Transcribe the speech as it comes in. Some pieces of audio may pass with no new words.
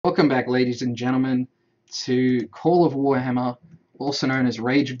Welcome back, ladies and gentlemen, to Call of Warhammer, also known as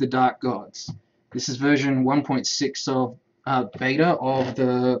Rage of the Dark Gods. This is version 1.6 of beta of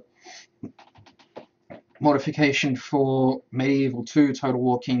the modification for Medieval 2 Total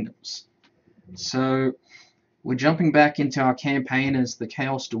War Kingdoms. So, we're jumping back into our campaign as the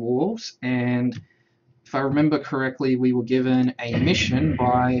Chaos Dwarves, and if I remember correctly, we were given a mission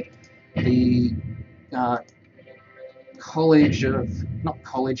by the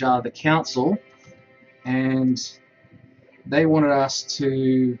the council, and they wanted us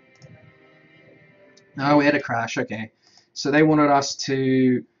to. Oh, we had a crash. Okay, so they wanted us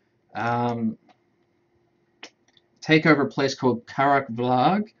to take over a place called Karak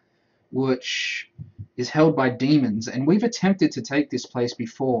Vlag, which is held by demons, and we've attempted to take this place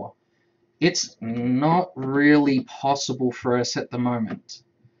before. It's not really possible for us at the moment.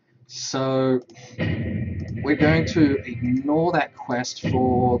 So we're going to ignore that quest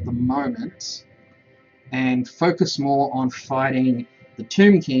for the moment and focus more on fighting the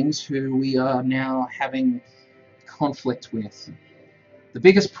Tomb Kings, who we are now having conflict with. The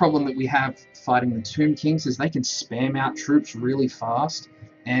biggest problem that we have fighting the Tomb Kings is they can spam out troops really fast,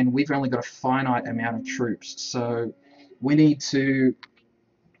 and we've only got a finite amount of troops. So we need to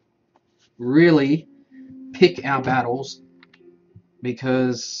really pick our battles,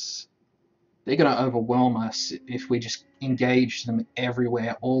 because they're going to overwhelm us if we just engage them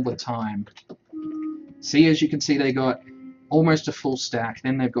everywhere all the time. See, as you can see, they got almost a full stack.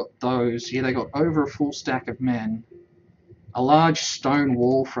 Then they've got those. Here they got over a full stack of men. A large stone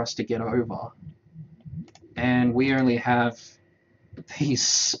wall for us to get over. And we only have these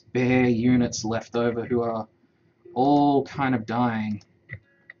spare units left over who are all kind of dying.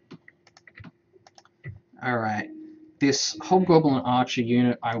 Alright. This Hobgoblin Archer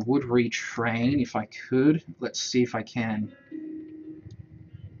unit I would retrain if I could. Let's see if I can.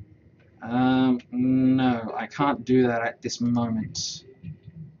 No, I can't do that at this moment.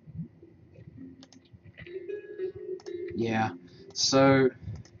 Yeah, so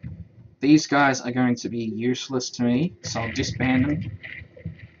these guys are going to be useless to me, so I'll disband them.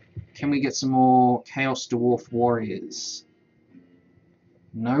 Can we get some more Chaos Dwarf Warriors?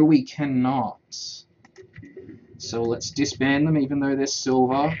 No, we cannot. So let's disband them, even though they're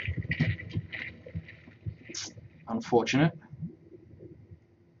silver. Unfortunate.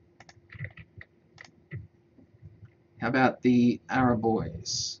 How about the Arab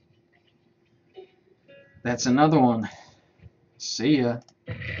boys? That's another one. See ya.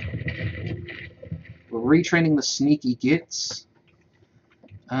 We're retraining the sneaky gits.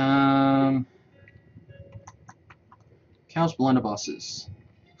 Cow's blunderbusses.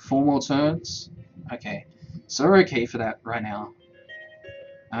 4 more turns. Okay, so we're okay for that right now.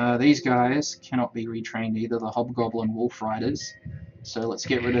 These guys cannot be retrained either, the Hobgoblin Wolf Riders. So let's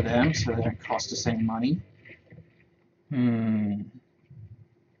get rid of them so they don't cost us any money.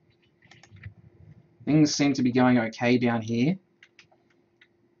 Things seem to be going okay down here.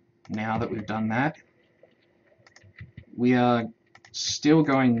 Now that we've done that, we are still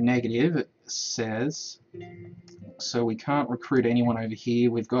going negative, it says. So we can't recruit anyone over here.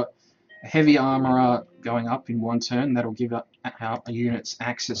 We've got a heavy armorer going up in 1 turn. That'll give our units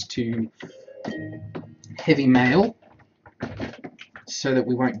access to heavy mail, so that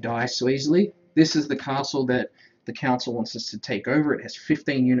we won't die so easily. This is the castle that the council wants us to take over. It has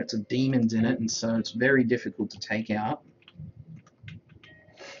 15 units of demons in it, and so it's very difficult to take out.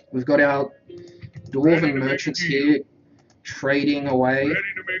 We've got our dwarven merchants here trading away,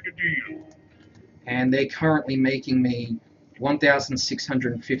 and they're currently making me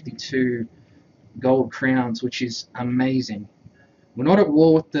 1,652 gold crowns, which is amazing. We're not at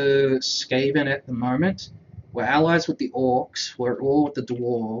war with the Skaven at the moment. We're allies with the Orcs. We're at war with the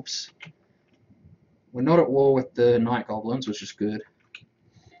Dwarves. We're not at war with the Night Goblins, which is good.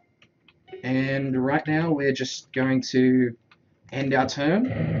 And right now we're just going to end our turn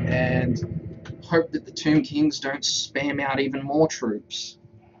and hope that the Tomb Kings don't spam out even more troops.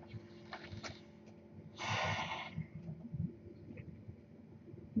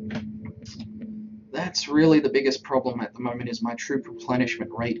 That's really the biggest problem at the moment, is my troop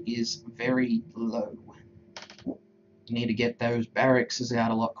replenishment rate is very low. Need to get those barracks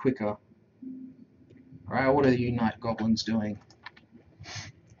out a lot quicker. Alright, what are you Night Goblins doing?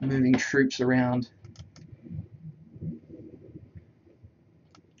 Moving troops around.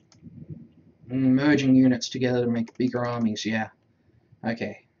 Merging units together to make bigger armies, yeah.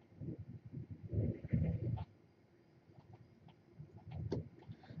 Okay.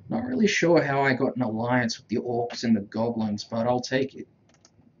 Not really sure how I got an alliance with the Orcs and the Goblins, but I'll take it.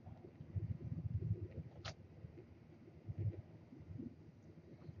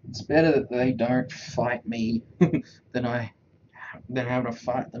 It's better that they don't fight me than having to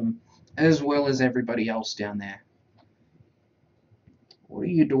fight them, as well as everybody else down there. What are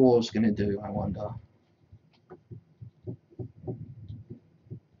you dwarves going to do, I wonder?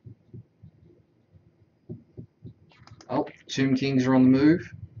 Oh, Tomb Kings are on the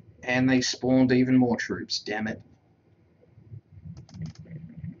move, and they spawned even more troops, damn it.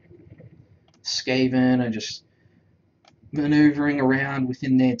 Skaven are just maneuvering around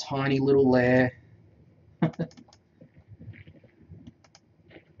within their tiny little lair. I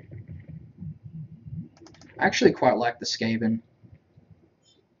actually quite like the Skaven.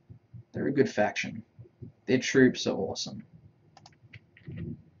 They're a good faction. Their troops are awesome.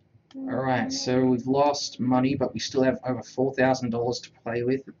 Alright, so we've lost money, but we still have over $4,000 to play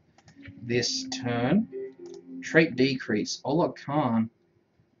with this turn. Trait decrease. Ola Khan.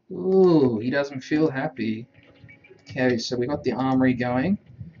 Ooh, he doesn't feel happy. Okay, so we got the armory going.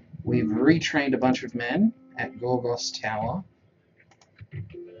 We've retrained a bunch of men at Gorgos Tower.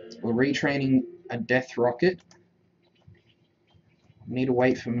 We're retraining a death rocket. We need to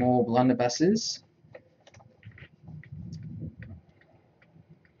wait for more blunderbusses.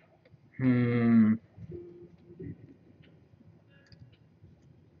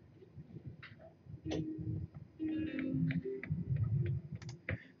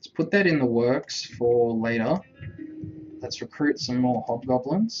 Let's put that in the works for later. Let's recruit some more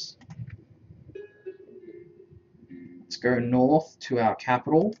hobgoblins. Let's go north to our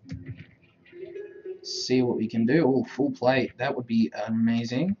capital. See what we can do. Oh, full plate. That would be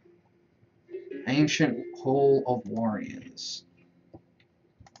amazing. Ancient Hall of Warriors.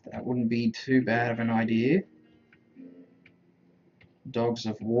 That wouldn't be too bad of an idea. Dogs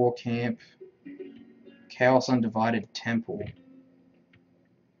of War Camp. Chaos Undivided Temple.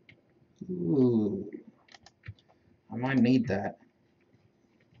 Ooh. I might need that.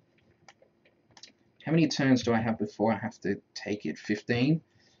 How many turns do I have before I have to take it? 15?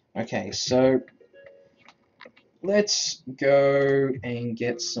 Okay, so let's go and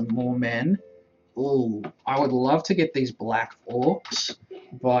get some more men. Ooh, I would love to get these black orcs,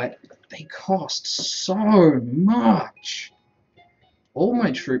 but they cost so much. All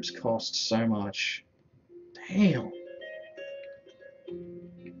my troops cost so much. Damn.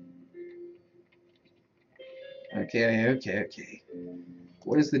 Okay.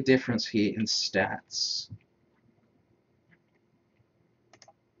 What is the difference here in stats?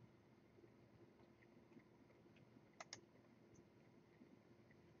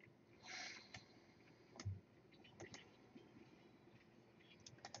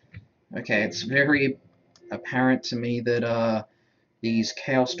 Okay, it's very apparent to me that these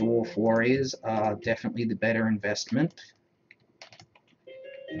Chaos Dwarf Warriors are definitely the better investment.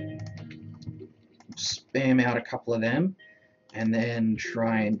 Spam out a couple of them, and then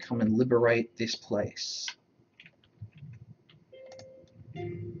try and come and liberate this place.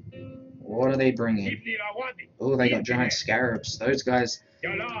 What are they bringing? Oh, they got giant scarabs. Those guys,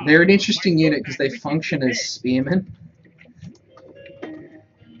 they're an interesting unit because they function as spearmen.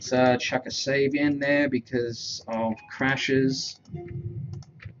 Let's chuck a save in there because of crashes.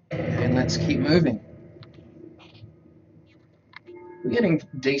 And let's keep moving. We're getting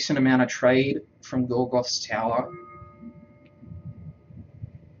a decent amount of trade from Gorgoth's Tower.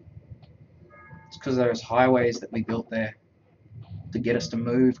 It's because of those highways that we built there to get us to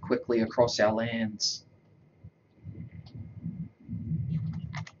move quickly across our lands.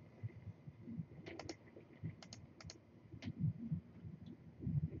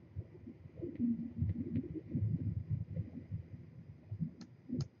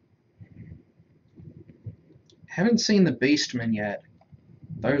 Haven't seen the Beastmen yet.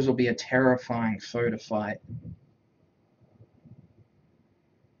 Those will be a terrifying foe to fight.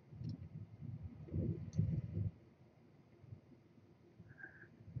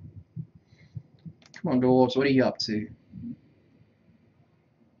 Come on, dwarves, what are you up to?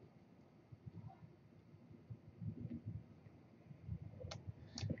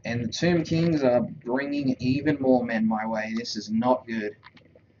 And the Tomb Kings are bringing even more men my way. This is not good.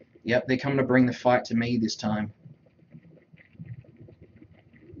 Yep, they're coming to bring the fight to me this time.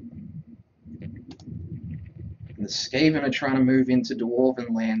 The Skaven are trying to move into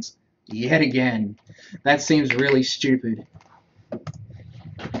Dwarven lands yet again. That seems really stupid.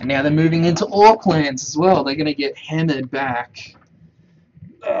 And now they're moving into Orc lands as well. They're going to get hammered back.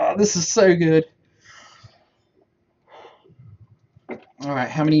 Oh, this is so good. Alright,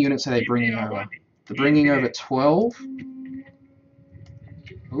 how many units are they bringing over? They're bringing over 12.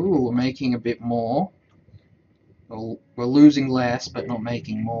 Ooh, we're making a bit more. Well, we're losing less, but not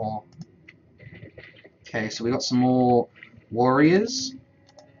making more. Okay, so we got some more warriors.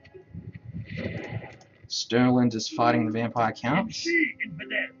 Sterland is fighting the vampire counts.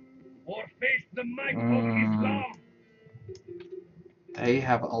 They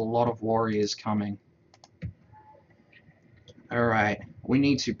have a lot of warriors coming. Alright, we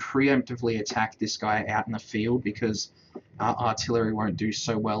need to preemptively attack this guy out in the field because our artillery won't do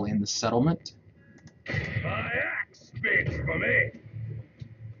so well in the settlement. My axe speaks for me.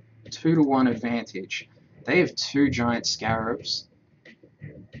 2-to-1 advantage. They have 2 giant scarabs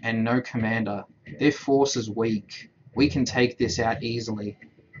and no commander. Their force is weak. We can take this out easily.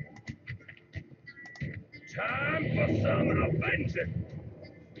 Time for some avenging.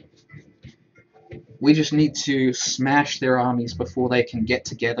 We just need to smash their armies before they can get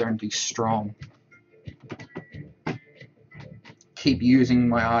together and be strong. Keep using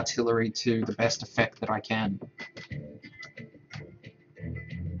my artillery to the best effect that I can.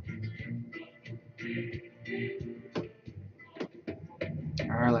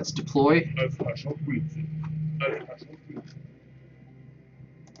 Alright, let's deploy.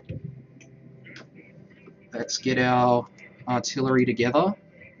 Let's get our artillery together.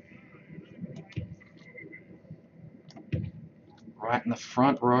 Right in the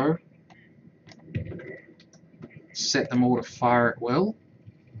front row. Set them all to fire at will.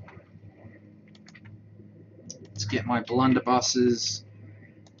 Let's get my blunderbusses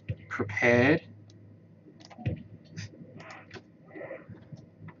prepared.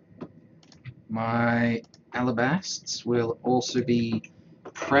 My alabasts will also be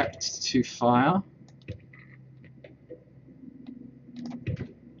prepped to fire.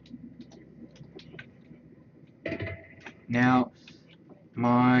 Now,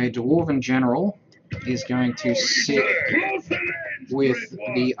 my Dwarven General is going to sit with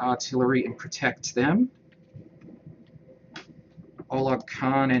the artillery and protect them. Oleg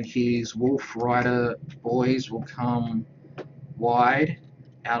Khan and his Wolf Rider boys will come wide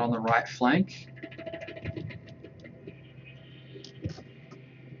out on the right flank.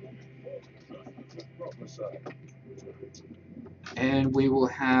 And we will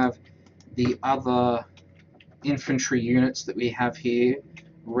have the other infantry units that we have here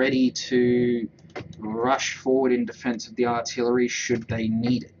ready to rush forward in defense of the artillery should they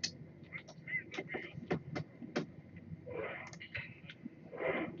need it.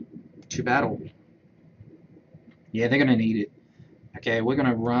 To battle. Yeah, they're going to need it. Okay, we're going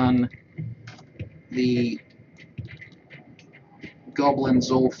to run the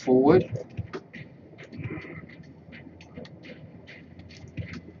goblins all forward.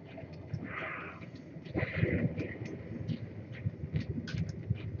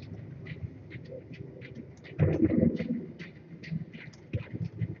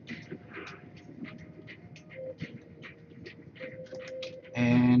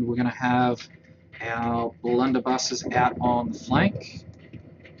 And we're going to have our blunderbusses out on the flank.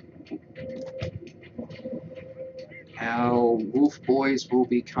 Our wolf boys will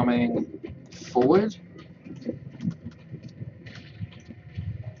be coming forward.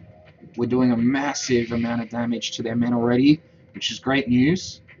 We're doing a massive amount of damage to their men already, which is great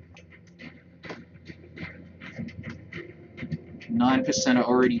news. 9% are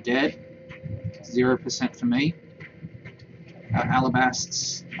already dead, 0% for me. Our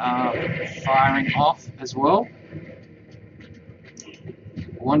alabasts are firing off as well. I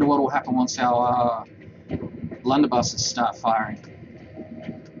wonder what will happen once our blunderbusses start firing.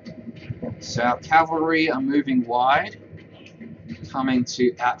 So our cavalry are moving wide, coming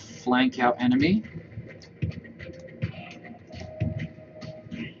to outflank our enemy.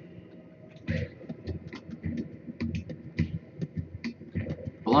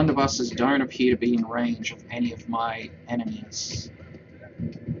 Blunderbusses don't appear to be in range of any of my enemies.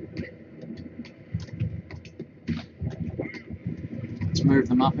 Let's move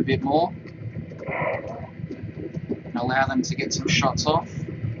them up a bit more and allow them to get some shots off.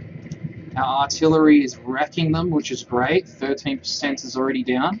 Our artillery is wrecking them, which is great. 13% is already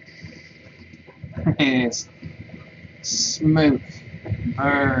down. Yes. Smoke.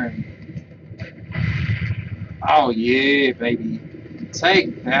 Burn. Oh yeah, baby.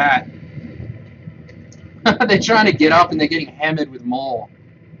 Take that. They're trying to get up and they're getting hammered with more.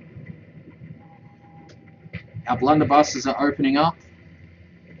 Our blunderbusses are opening up.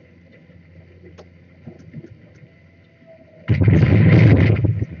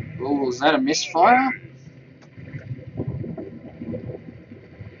 Oh, was that a misfire?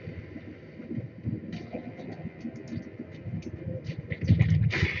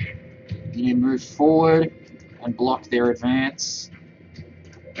 You need to move forward and block their advance.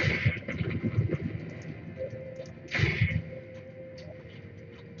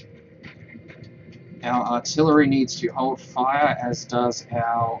 Our artillery needs to hold fire, as does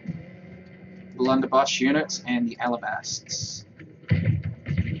our blunderbuss units and the alabasts.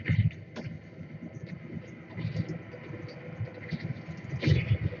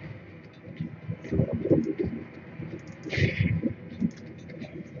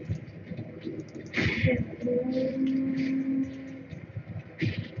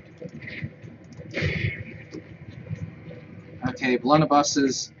 Okay,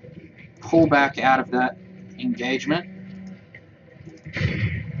 blunderbusses pull back out of that engagement.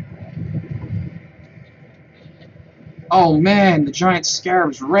 Oh man, the giant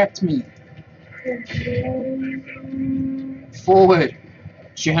scarabs wrecked me. Forward,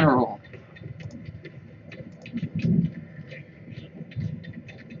 General.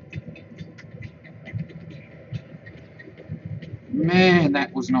 Man,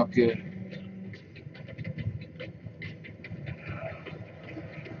 that was not good.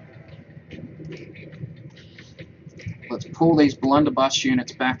 Let's pull these blunderbuss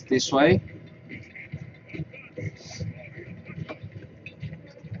units back this way.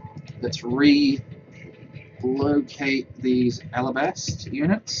 Let's relocate these alabast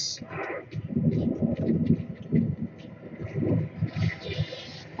units.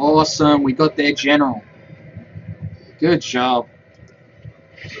 Awesome, we got their general. Good job.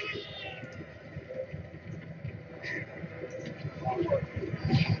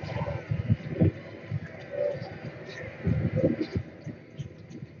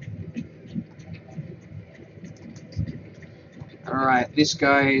 Alright, this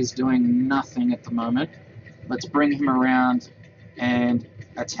guy is doing nothing at the moment. Let's bring him around and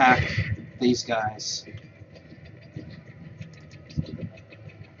attack these guys.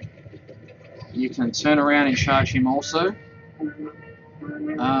 You can turn around and charge him also.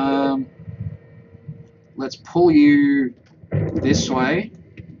 Let's pull you this way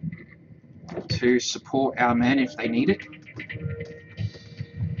to support our men if they need it.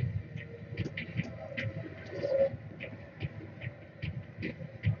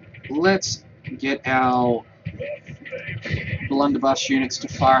 Let's get our blunderbuss units to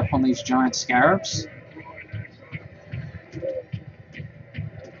fire upon these giant scarabs.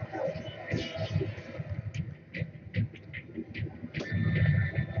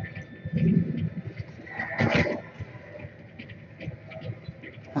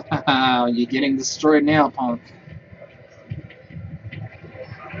 You're getting destroyed now, punk.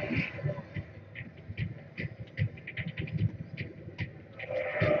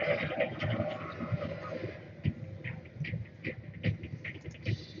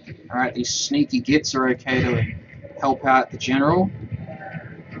 Alright, these sneaky gits are okay to help out the general.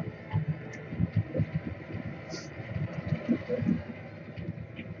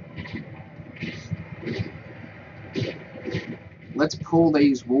 Let's pull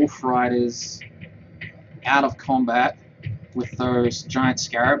these wolf riders out of combat with those giant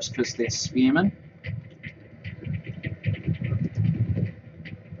scarabs because they're spearmen.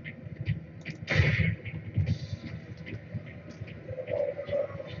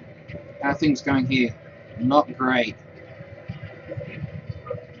 How are things going here? Not great.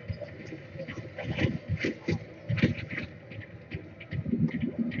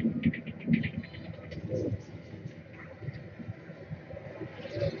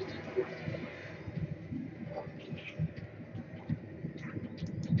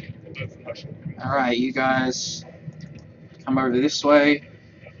 Alright, you guys come over this way.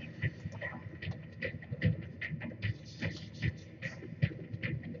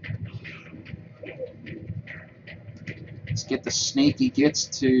 Let's get the sneaky gits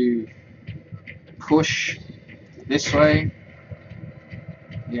to push this way.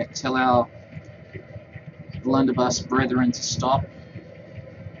 Yeah, tell our blunderbuss brethren to stop.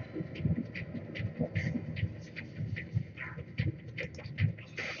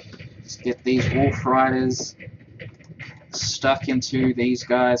 Let's get these wolf riders stuck into these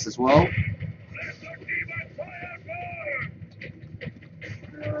guys as well.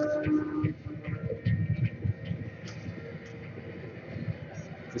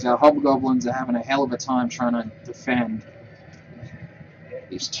 Because our hobgoblins are having a hell of a time trying to defend.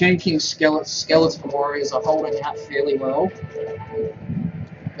 These Tomb King skeleton warriors are holding out fairly well,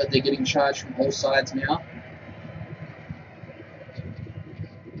 but they're getting charged from all sides now.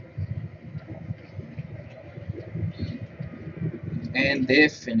 And they're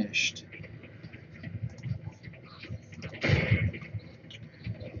finished.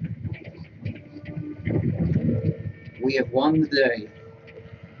 We have won the day.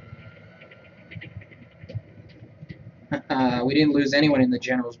 We didn't lose anyone in the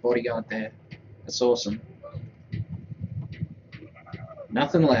general's bodyguard there. That's awesome.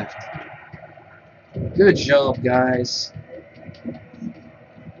 Nothing left. Good job, guys.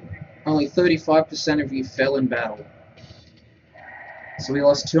 only 35% of you fell in battle. So we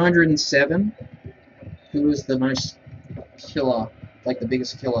lost 207. Who was the most killer, like the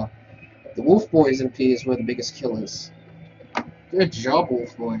biggest killer? The Wolf Boys, it appears, were the biggest killers. Good job,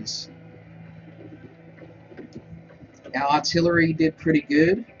 Wolf Boys. Our artillery did pretty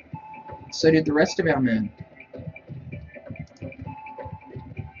good. So did the rest of our men.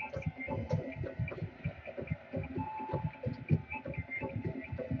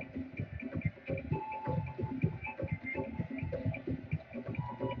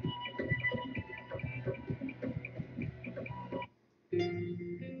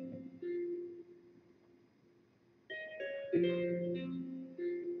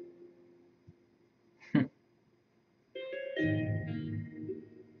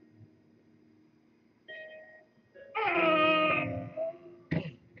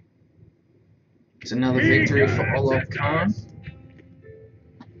 It's another victory for Olaf Khan.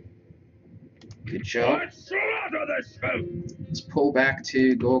 Good job. Let's pull back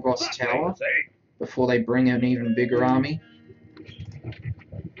to Gorgos Tower before they bring an even bigger army.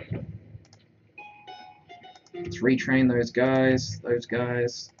 Let's retrain those guys,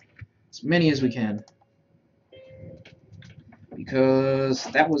 as many as we can. Because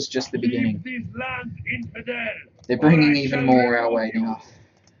that was just the beginning. They're bringing even more our way now.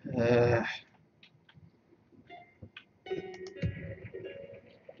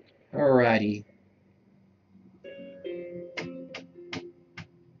 Alrighty.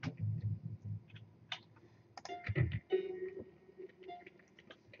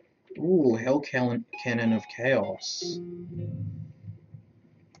 Ooh, Hell Cannon of Chaos.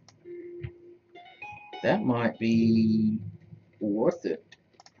 That might be worth it.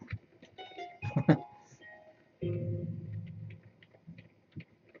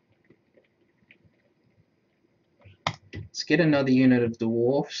 Let's get another unit of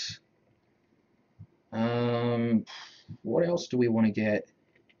dwarfs. What else do we want to get?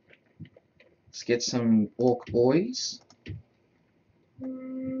 Let's get some orc boys.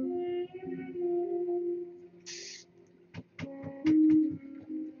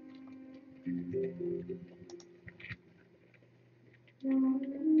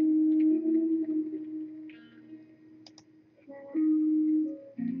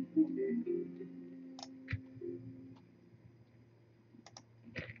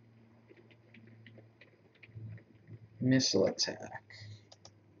 Missile attack.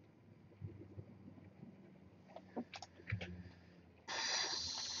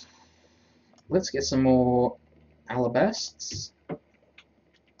 Let's get some more alabasts.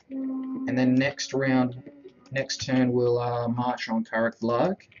 And then next turn we'll march on Karak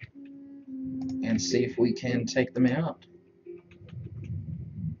Vlag and see if we can take them out.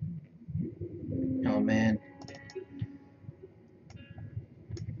 Oh man.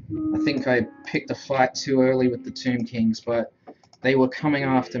 I think I picked a fight too early with the Tomb Kings, but they were coming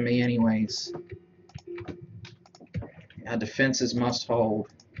after me anyways. Our defenses must hold.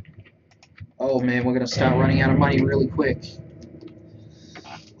 Oh man, we're going to start running out of money really quick.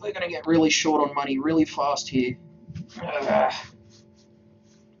 We're going to get really short on money really fast here.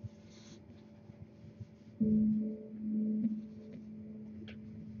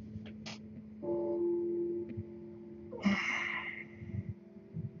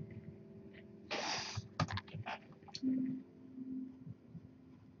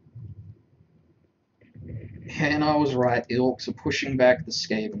 And I was right, the orcs are pushing back the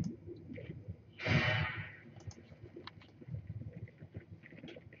Skaven.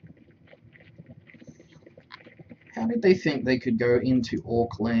 How did they think they could go into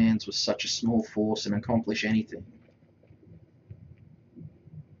orc lands with such a small force and accomplish anything?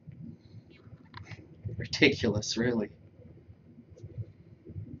 Ridiculous, really.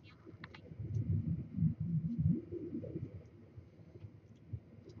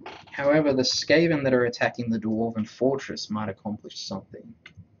 However, the Skaven that are attacking the Dwarven fortress might accomplish something.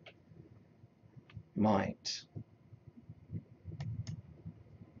 Might.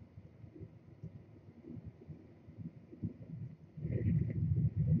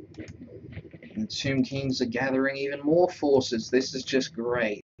 And the Tomb Kings are gathering even more forces. This is just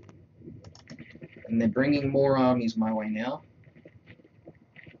great. And they're bringing more armies my way now.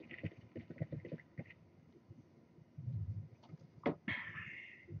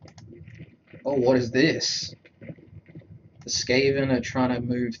 Oh, what is this? The Skaven are trying to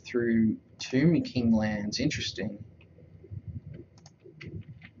move through Tomb King lands. Interesting.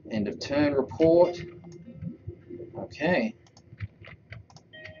 End of turn report. Okay.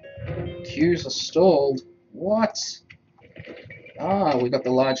 Queues are stalled. What? Ah, we got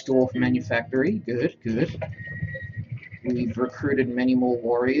the large dwarf manufactory. Good, good. We've recruited many more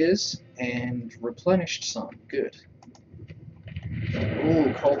warriors and replenished some. Good.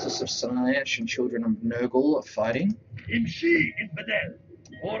 Ooh, cultists of Slanesh and children of Nurgle are fighting. Imshi, infidel,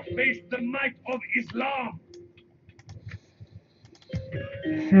 or face the might of Islam.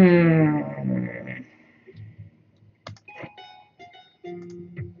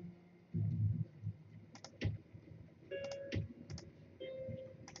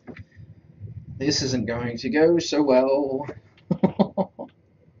 This isn't going to go so well.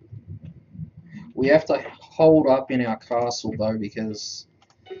 We have to hold up in our castle though, because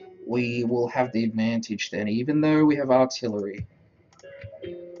we will have the advantage then, even though we have artillery.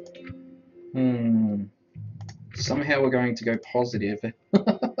 Somehow we're going to go positive.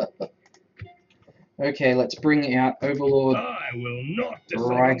 Okay, let's bring out Overlord I will not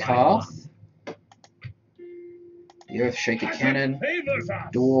Rykarth, the Earthshaker Cannon,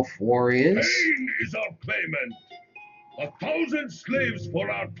 Dwarf Warriors. Pain is our payment. 1,000 slaves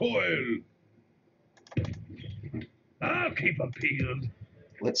for our toil. I'll keep them peeled.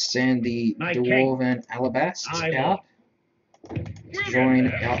 Let's send the My Dwarven Alabasts out to We'll join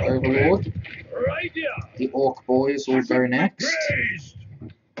get there. our Overlord. Right here. The Orc Boys will go next.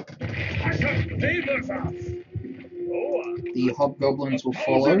 I shall favors us. Oh, The Hobgoblins will 1,000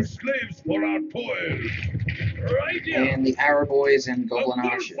 follow. slaves for our toil. Right here. And the Arrowboys and Goblin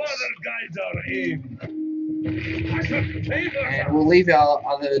Our Archers. Father guides our aim. I shall favors And us. we'll leave our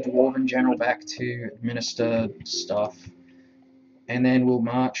other Dwarven General back to administer stuff. And then we'll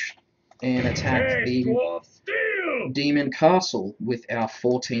march and attack Hey, the dwarf, steal! Demon Castle with our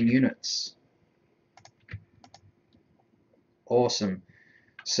 14 units. Awesome.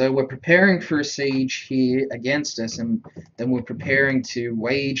 So we're preparing for a siege here against us, and then we're preparing to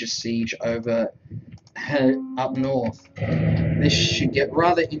wage a siege over up north. This should get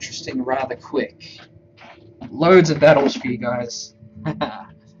rather interesting rather quick. Loads of battles for you guys.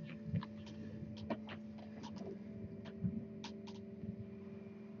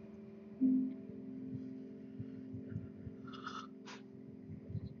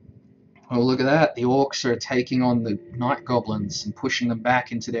 Oh, look at that. The orcs are taking on the night goblins and pushing them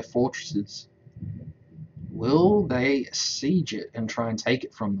back into their fortresses. Will they siege it and try and take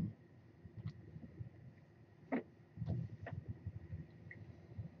it from them?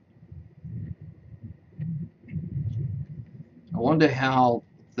 I wonder how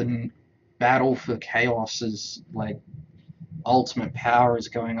the battle for Chaos's like ultimate power is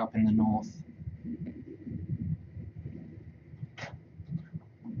going up in the north.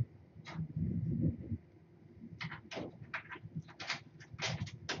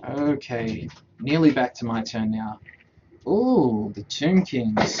 Okay, nearly back to my turn now. Ooh, the Tomb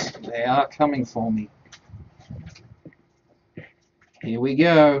Kings. They are coming for me. Here we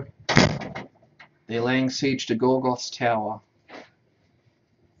go. They're laying siege to Gorgoth's tower.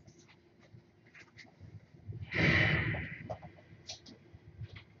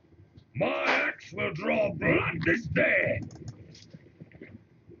 My axe will draw blood this day.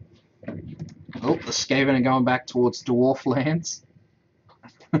 Oh, the Skaven are going back towards Dwarf lands.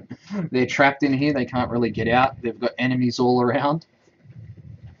 They're trapped in here, they can't really get out. They've got enemies all around.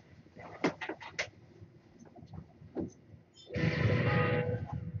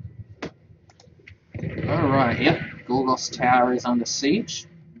 Alright, yep, Gorgoth's tower is under siege.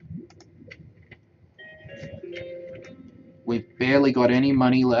 We've barely got any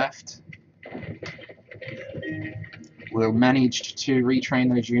money left. We've managed to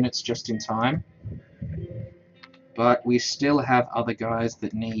retrain those units just in time. But we still have other guys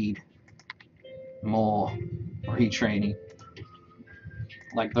that need more retraining.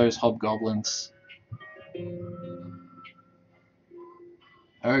 Like those hobgoblins.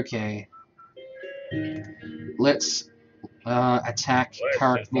 Okay. Let's attack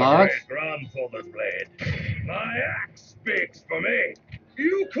Karak Vlag. Grandfather's blade. My axe speaks for me.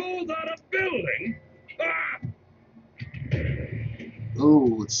 You call that a building? Ah!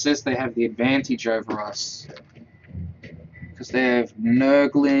 Ooh, it says they have the advantage over us. Because they have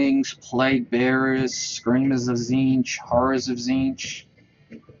Nurglings, Plague Bearers, Screamers of Tzeentch, Horrors of Tzeentch,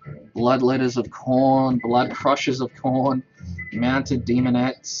 Bloodletters of Khorne, Blood Crushers of Khorne, Mounted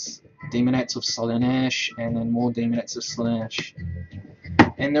Demonettes, Demonettes of Slanesh, and then more Demonettes of Slanesh.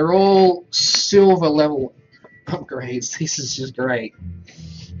 And they're all silver level upgrades. This is just great.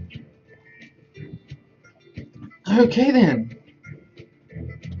 Okay then.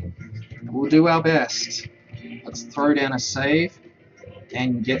 We'll do our best. Let's throw down a save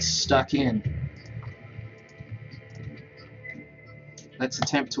and get stuck in. Let's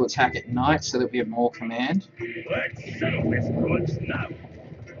attempt to attack at night so that we have more command. Let's settle this goods now.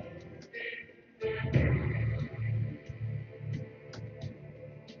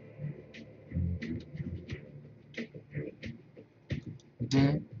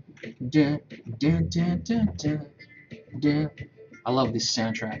 Dun, dun, dun, dun, dun, dun, dun. I love this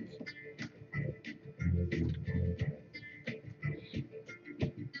soundtrack.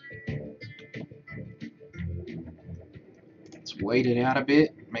 Let's wait it out a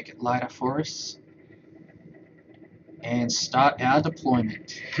bit, make it lighter for us, and start our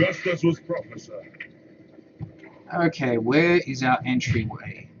deployment. Just as was prophesied. Okay, where is our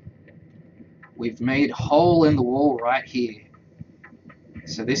entryway? We've made a hole in the wall right here.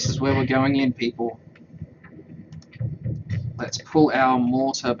 So this is where we're going in, people. Let's pull our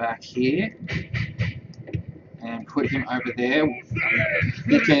mortar back here and put him over there.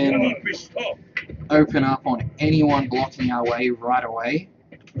 He can Cannot be stopped. open up on anyone blocking our way right away.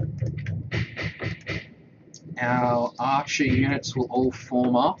 Our archer units will all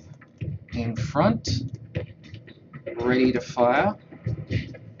form up in front, ready to fire.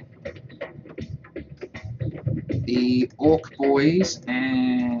 The orc boys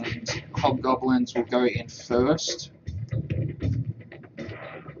and hobgoblins will go in first,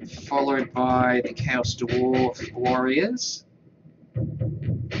 followed by the Chaos Dwarf warriors,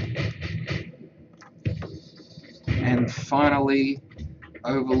 and finally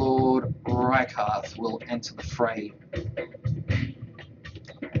Overlord Reikarth will enter the fray.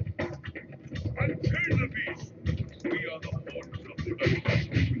 Unchain the beast. We are the horns of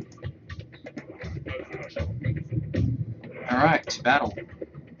the Alright, to battle.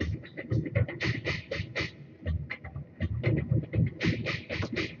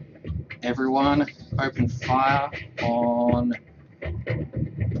 Everyone, open fire on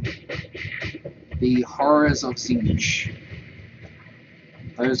the horrors of Zinch.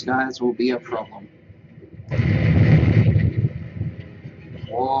 Those guys will be a problem.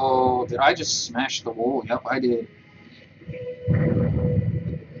 Whoa, did I just smash the wall? Yep, I did.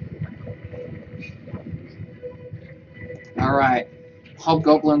 Alright,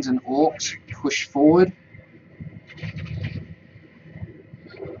 hobgoblins and orcs push forward.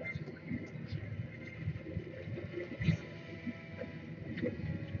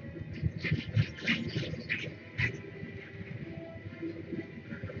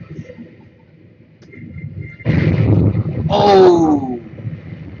 Oh!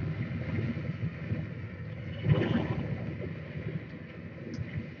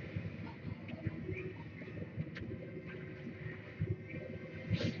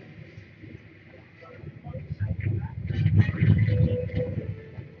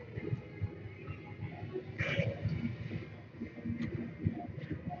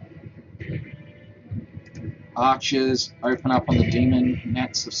 Archers open up on the demon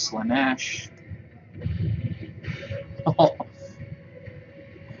nets of Slanesh. Oh,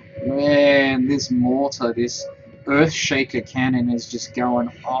 man, this mortar, this Earthshaker cannon is just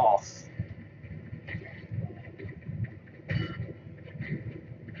going off.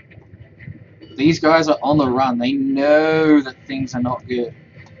 These guys are on the run. They know that things are not good.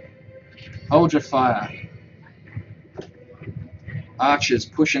 Hold your fire. Archers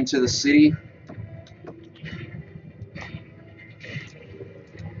push into the city.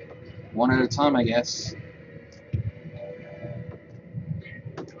 One at a time, I guess.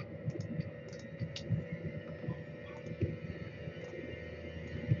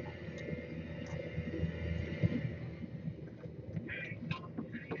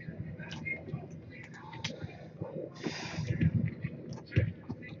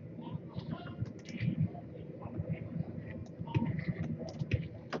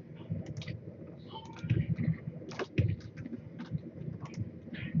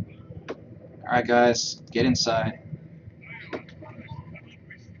 Alright guys, get inside.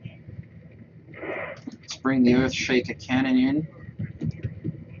 Let's bring the Earthshaker cannon in.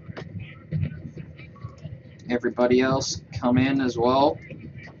 Everybody else come in as well.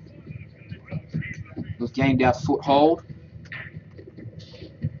 We've gained our foothold.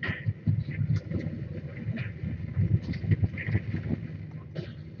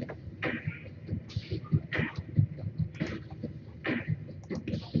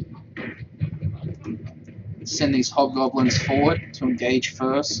 Send these hobgoblins forward to engage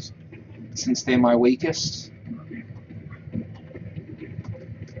first, since they're my weakest.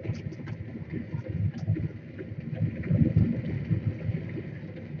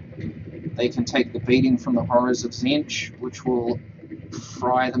 They can take the beating from the horrors of Zinch, which will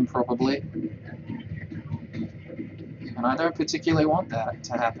fry them probably. And I don't particularly want that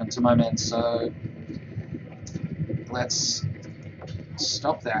to happen to my men, so let's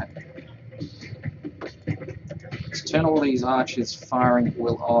stop that. Let's turn all these archers firing at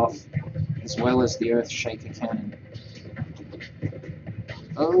will off, as well as the Earthshaker cannon.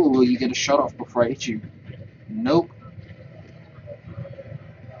 Oh, you get a shot off before I hit you. Nope.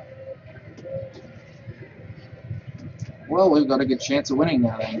 Well, we've got a good chance of winning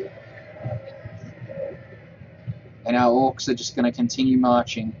now then. And our orcs are just going to continue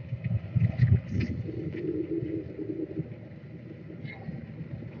marching.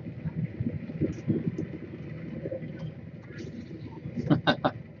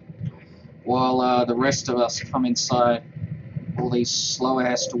 While the rest of us come inside all these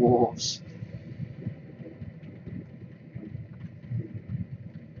slow-ass dwarves.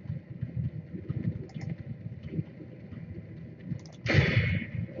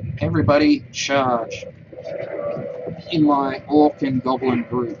 Everybody charge in my orc and goblin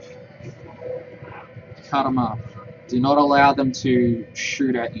group. Cut them up. Do not allow them to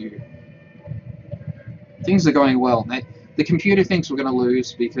shoot at you. Things are going well. The computer thinks we're going to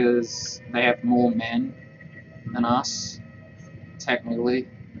lose because they have more men than us, technically,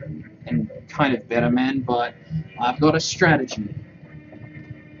 and kind of better men, but I've got a strategy.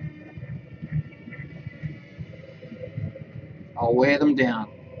 I'll wear them down.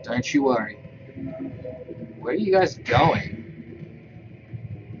 Don't you worry. Where are you guys going?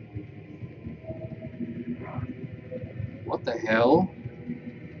 What the hell?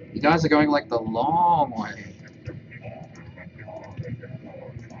 You guys are going like the long way.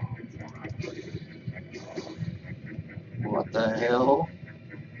 What the hell?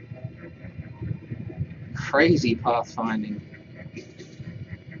 Crazy pathfinding.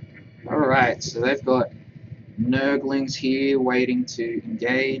 Alright, so they've got Nurglings here waiting to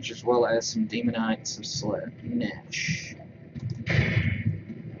engage, as well as some Demonites of Slaanesh.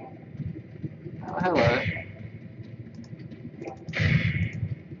 Oh, hello.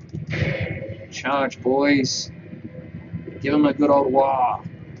 Charge, boys. Give them a good old wah.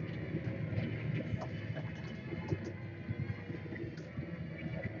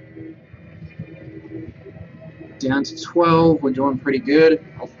 Down to 12, we're doing pretty good.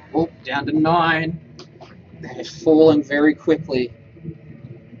 Oh, down to 9. They're falling very quickly.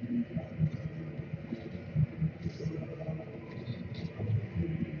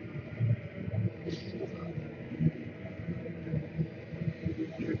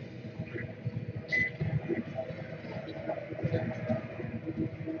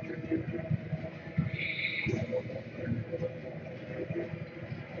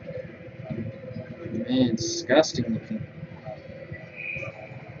 Man, disgusting looking.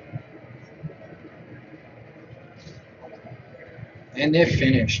 And they're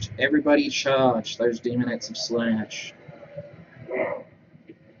finished. Everybody charge those Demonites of Slaanesh.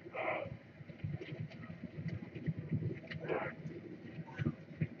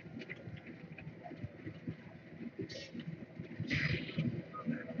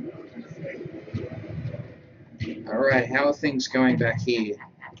 Alright, how are things going back here?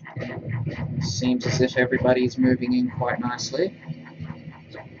 Seems as if everybody's moving in quite nicely.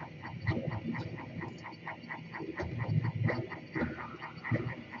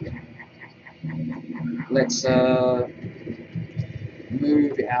 Let's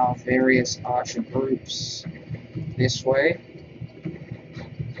move our various archer groups this way.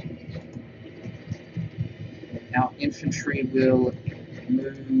 Our infantry will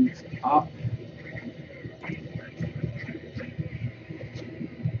move up.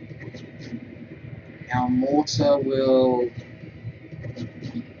 Our mortar will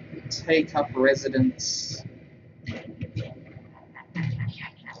take up residence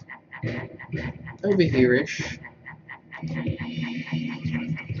over here-ish.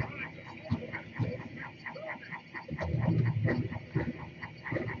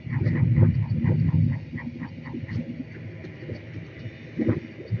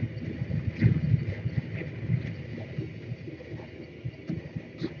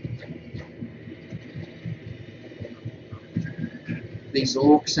 These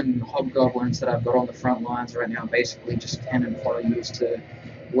orcs and hobgoblins that I've got on the front lines right now are basically just cannon fodder used to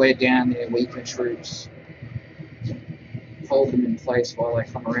wear down their weaker troops. Hold them in place while I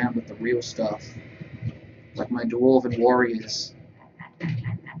come around with the real stuff, like my dwarven warriors.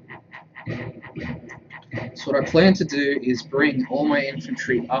 So what I plan to do is bring all my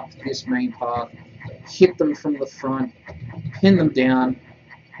infantry up this main path, hit them from the front, pin them down,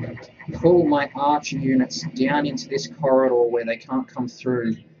 pull my archer units down into this corridor where they can't come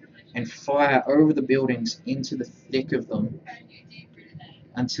through, and fire over the buildings into the thick of them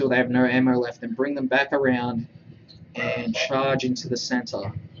until they have no ammo left, and bring them back around and charge into the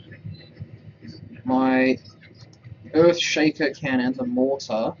center. My Earthshaker cannon, the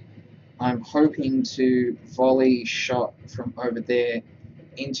mortar, I'm hoping to volley shot from over there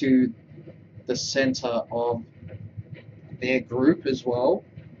into the center of their group as well,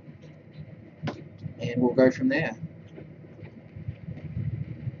 and we'll go from there.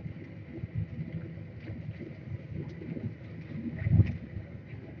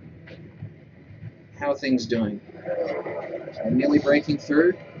 How are things doing? Nearly breaking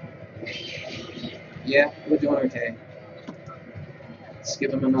through? Yeah, we're doing okay. Let's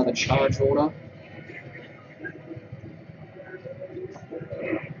give them another charge order.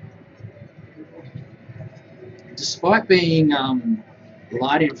 Despite being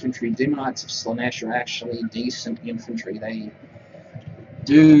light infantry, Demonites of Slanesh are actually decent infantry. They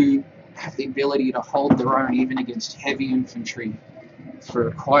do have the ability to hold their own even against heavy infantry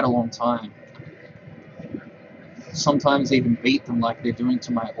for quite a long time. Sometimes even beat them like they're doing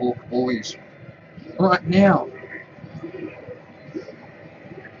to my Orc boys right now.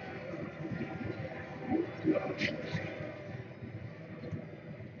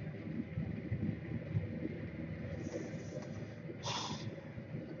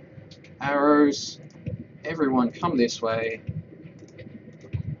 Arrows, everyone come this way.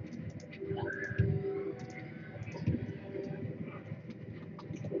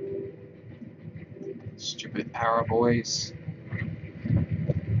 Stupid arrow boys.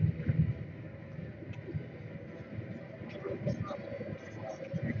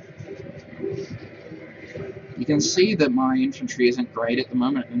 You can see that my infantry isn't great at the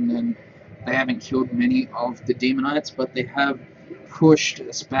moment, and then they haven't killed many of the Demonites, but they have pushed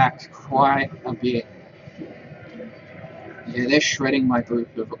us back quite a bit. Yeah, they're shredding my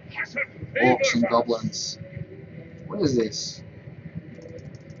group of orcs and goblins. What is this?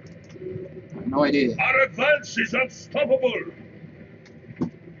 I have no idea. Our advance is unstoppable!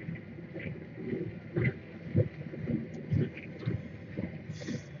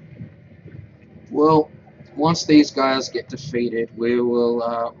 Well, once these guys get defeated, we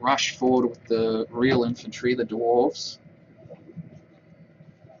will rush forward with the real infantry, the dwarves.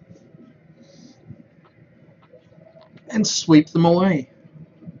 And sweep them away.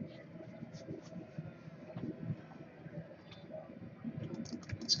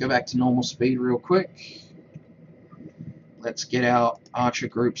 Let's go back to normal speed real quick. Let's get our archer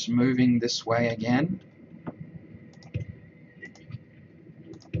groups moving this way again.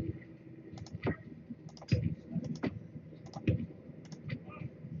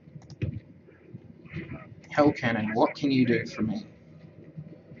 Hell Cannon, what can you do for me?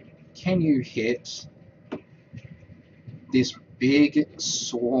 Can you hit this big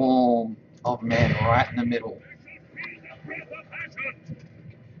swarm of men right in the middle?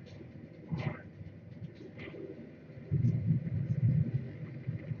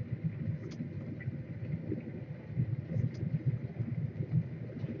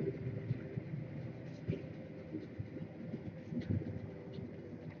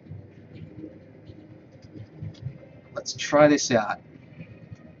 Let's try this out.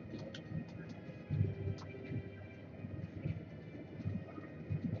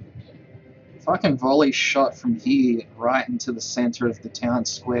 If I can volley shot from here right into the center of the town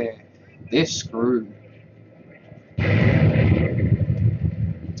square, they're screwed. Damn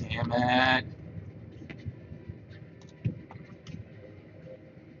it.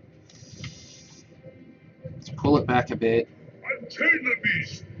 Let's pull it back a bit. Unchain the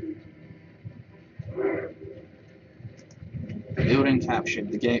beast! Building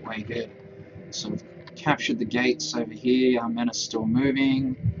captured, the gateway, good. So we've captured the gates over here, our men are still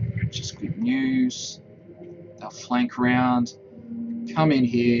moving, which is good news. They'll flank around, come in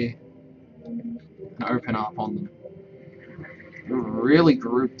here, and open up on them. We're really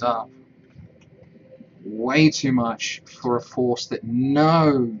grouped up. Way too much for a force that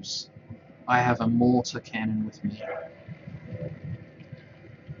knows I have a mortar cannon with me.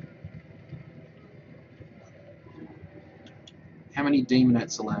 How many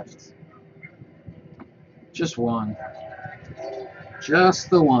demonettes are left? Just one. Just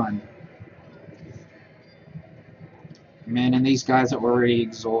the one. Man, and these guys are already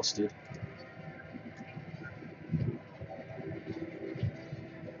exhausted.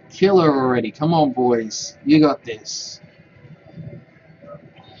 Kill her already. Come on, boys. You got this.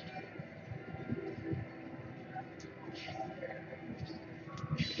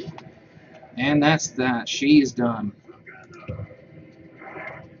 And that's that. She is done.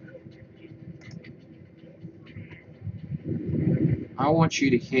 I want you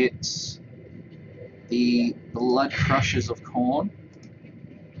to hit the Blood Crushers of Khorne.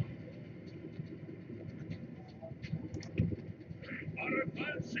 Our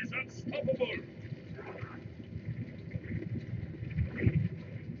advance is unstoppable!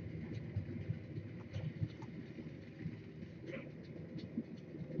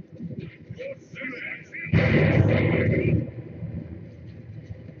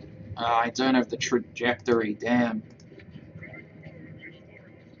 I don't have the trajectory, damn.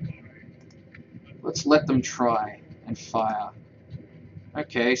 Let's let them try and fire.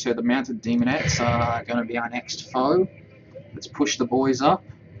 Okay, so the mounted demonettes are going to be our next foe. Let's push the boys up.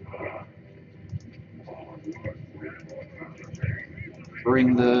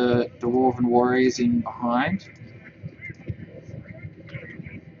 Bring the Dwarven warriors in behind.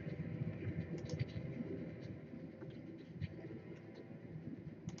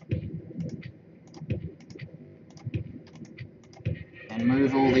 And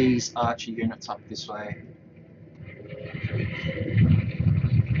move all these archer units up this way.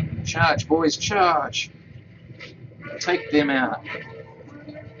 Charge, boys, charge! Take them out.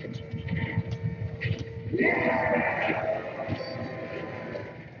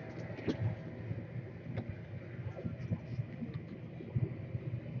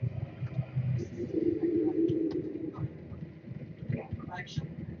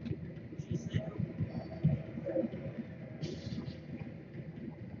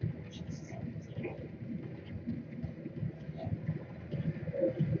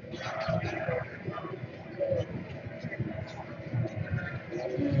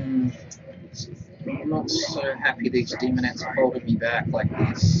 I'm not so happy these demonettes are holding me back like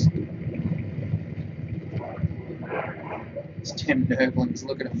this. These 10 Nurglings,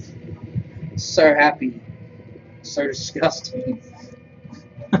 look at them. So happy. So disgusting.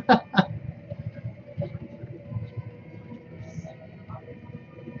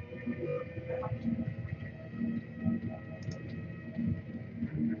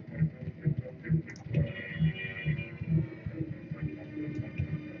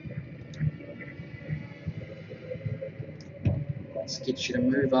 Let's get you to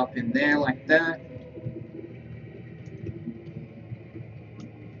move up in there like that.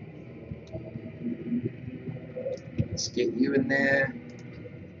 Let's get you in there.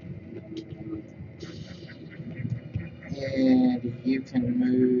 And you can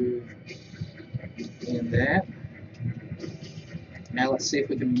move in there. Now let's see if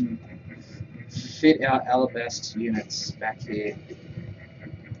we can fit our Alabast units back here.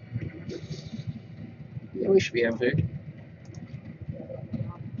 Yeah, we should be able to.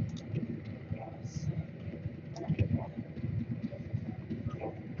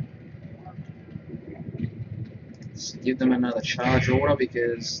 Let's give them another charge order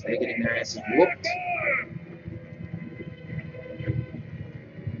because they're getting their asses whooped.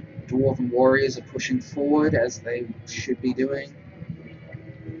 Dwarven warriors are pushing forward as they should be doing.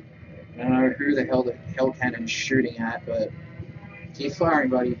 I don't know who the hell the hell cannon's shooting at, but keep firing,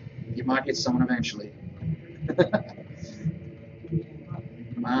 buddy. You might hit someone eventually.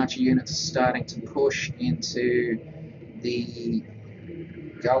 Archer units are starting to push into the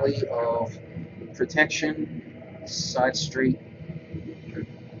gully of protection, side street.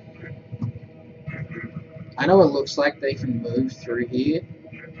 I know it looks like they can move through here,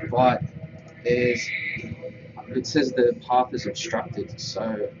 but it says the path is obstructed,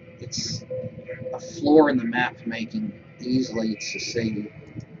 so it's a flaw in the map making easily to see.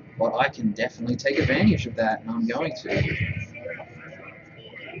 But I can definitely take advantage of that, and I'm going to.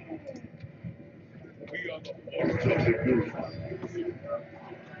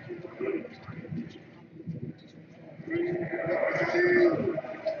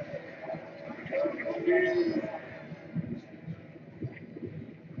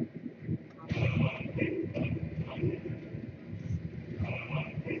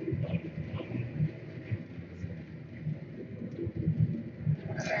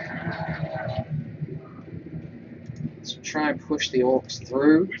 Let's try and push the orcs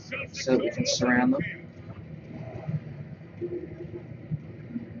through so that we can surround them.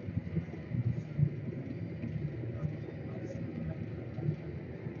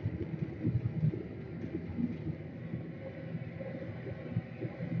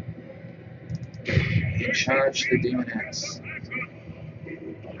 And charge the demonettes.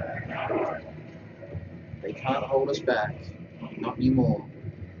 They can't hold us back. Not anymore.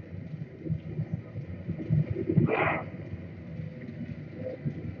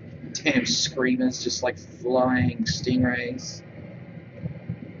 Damn screamers, just like flying stingrays.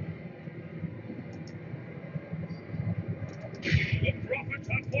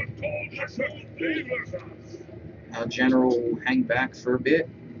 Our general will hang back for a bit.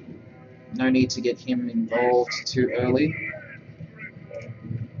 No need to get him involved too early.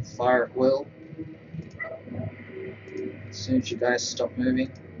 Fire at will. As soon as you guys stop moving,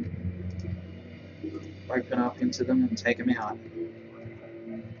 open up into them and take them out.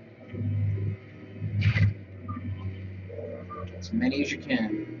 As many as you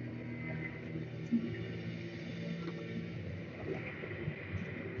can.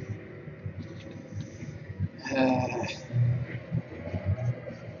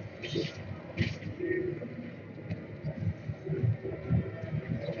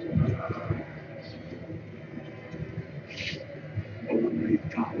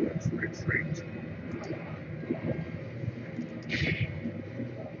 Retreat.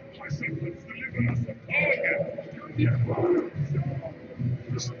 My servants deliver us a target.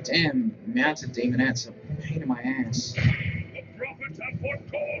 This damn mounted demonette's a pain in my ass. The prophets have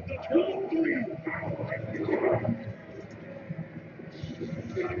foretold that you will grieve.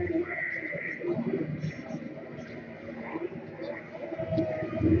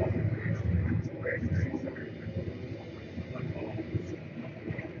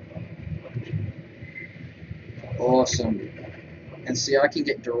 Awesome. And see, I can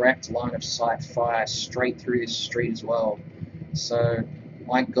get direct line of sight fire straight through this street as well. So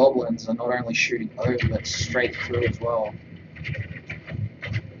my goblins are not only shooting over, but straight through as well.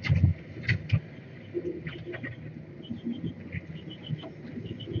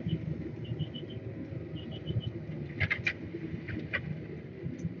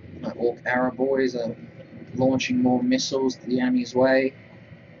 My orc arrow boys are launching more missiles the enemy's way.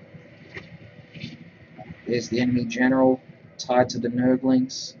 There's the enemy general tied to the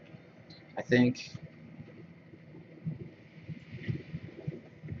Nurglings, I think.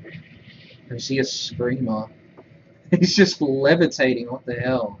 I see a screamer. He's just levitating, what the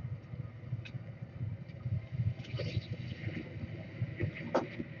hell?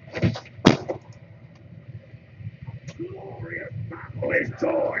 Glorious battle is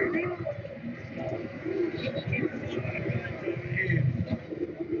joined.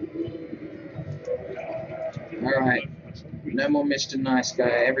 Alright, no more Mr. Nice Guy,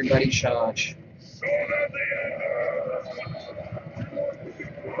 everybody charge. Sword of the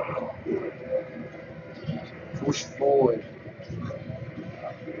Push forward.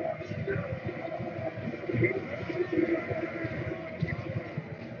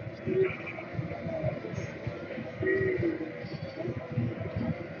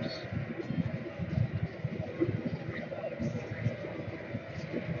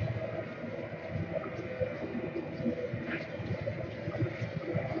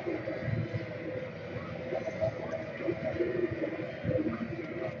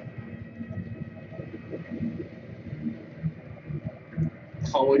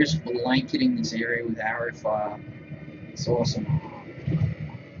 Oh, we're just blanketing this area with arrow fire. It's awesome.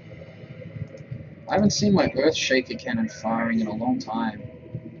 I haven't seen my Earthshaker cannon firing in a long time.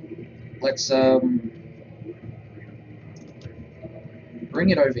 Let's bring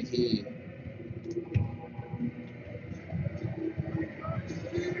it over here.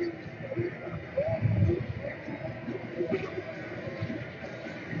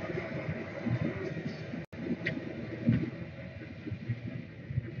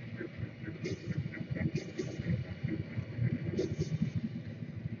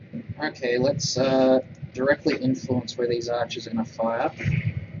 Okay, let's directly influence where these archers are going to fire.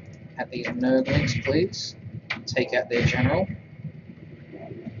 At these Nurglings, please. Take out their general.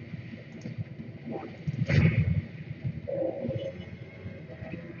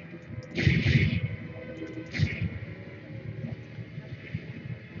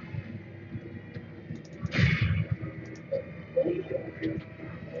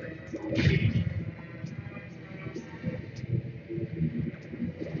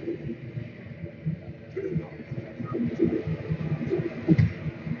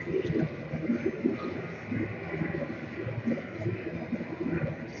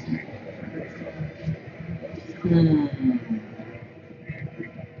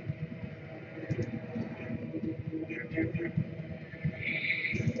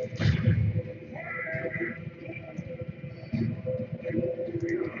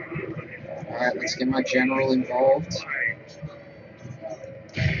 Alright, let's get my general involved.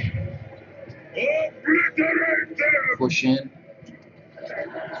 obliterate them. Push in.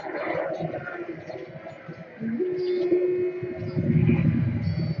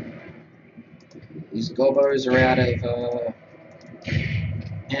 These gobos are out of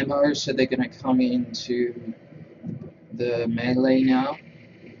ammo, so they're going to come into the melee now.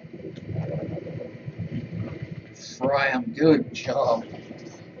 Fry 'em, good job.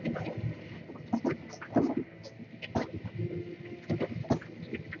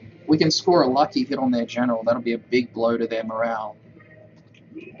 We can score a lucky hit on their general. That'll be a big blow to their morale.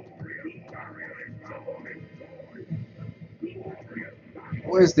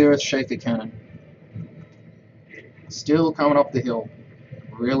 Where's the Earthshaker cannon? Still coming up the hill.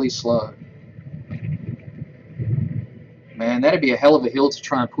 Really slow. Man, that'd be a hell of a hill to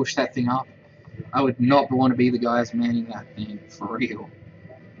try and push that thing up. I would not want to be the guys manning that thing, for real.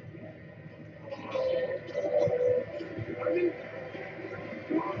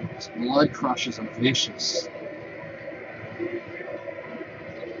 These blood crushers are vicious.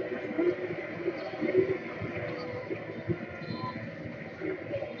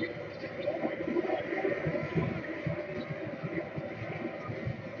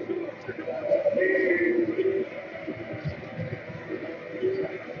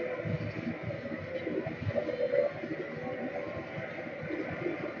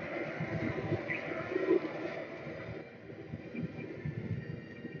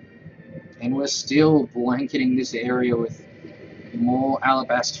 And we're still blanketing this area with more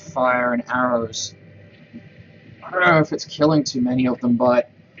alabast fire and arrows. I don't know if it's killing too many of them,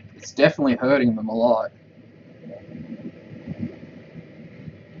 but it's definitely hurting them a lot.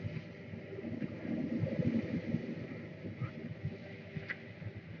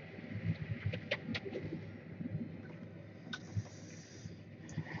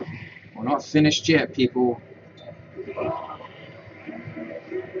 We're not finished yet, people.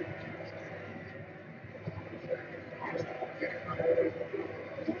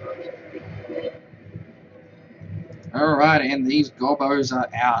 Alright, and these gobos are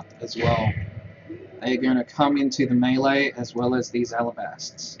out as well. They're going to come into the melee as well as these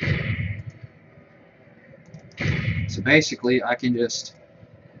alabasts. So basically, I can just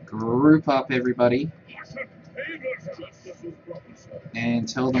group up everybody and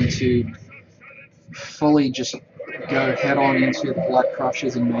tell them to fully just go head on into the blood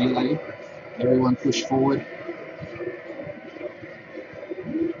crushers and melee. Everyone push forward.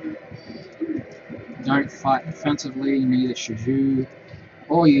 Don't fight defensively, neither should you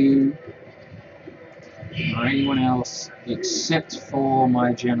or you or anyone else except for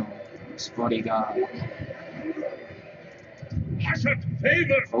my general, his bodyguard.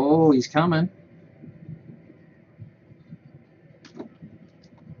 Oh, he's coming.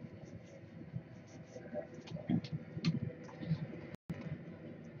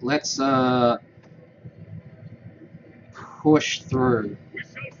 Let's push through.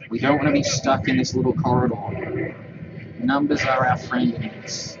 We don't want to be stuck in this little corridor. Numbers are our friend in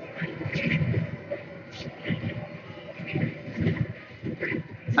this.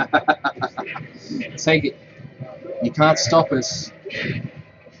 Take it. You can't stop us.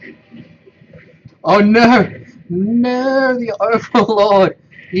 Oh no! No, the Overlord!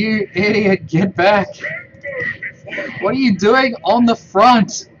 You idiot, get back! What are you doing on the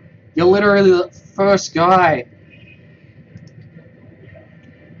front? You're literally the first guy.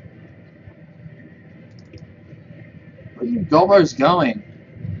 Where are you gobos going?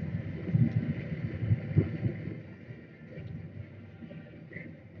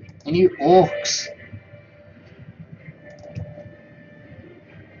 And you orcs.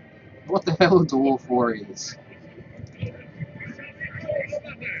 What the hell are dwarf warriors?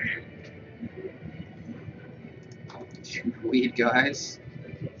 Weird guys.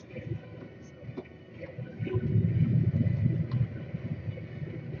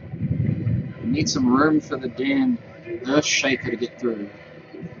 We need some room for the damn Earth Shaker to get through.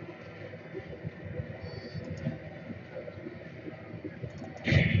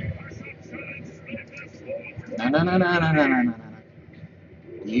 No, no, no, no, no, no, no, no, no.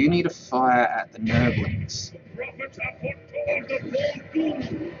 You need to fire at the Nurglings.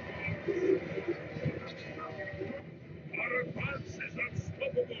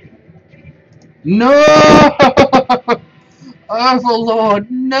 No! Overlord,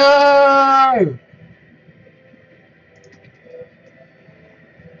 no!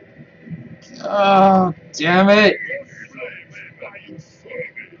 Oh, damn it!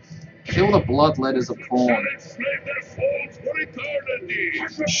 Kill the bloodletters of Khorne.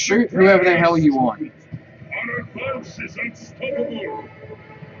 Shoot whoever the hell you want.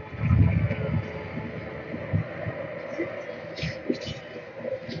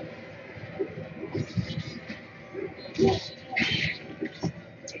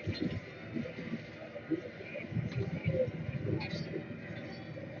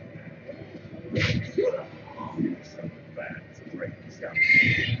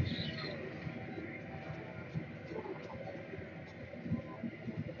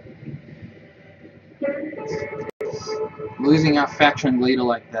 Losing our faction leader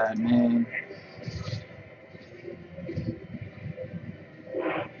like that, man.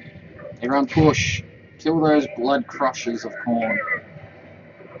 Everyone push. Kill those blood crushers of Khorne.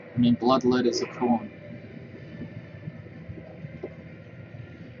 I mean, bloodletters of Khorne.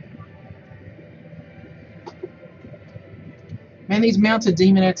 Man, these mounted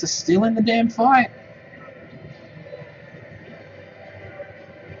demonettes are still in the damn fight.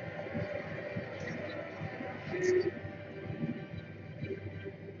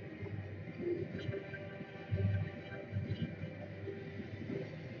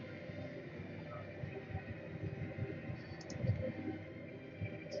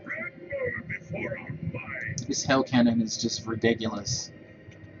 This hell cannon is just ridiculous.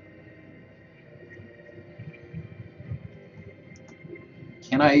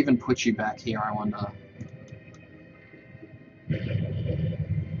 Can I even put you back here, I wonder?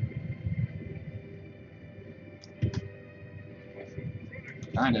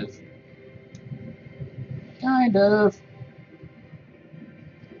 Kind of. Kind of.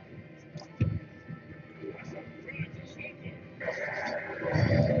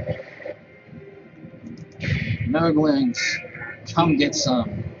 Nurglings, come get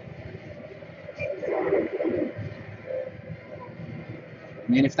some.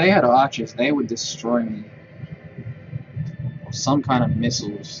 Man, if they had archers, they would destroy me. Or some kind of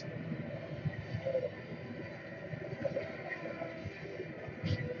missiles.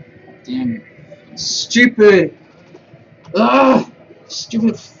 Damn. Stupid! Ugh!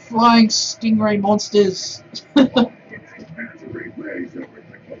 Stupid flying stingray monsters!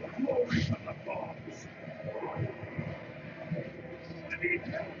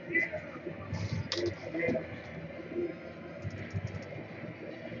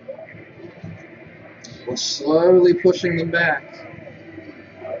 We're slowly pushing them back.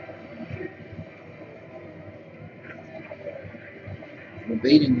 We're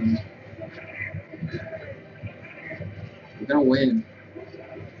beating them. We're gonna win.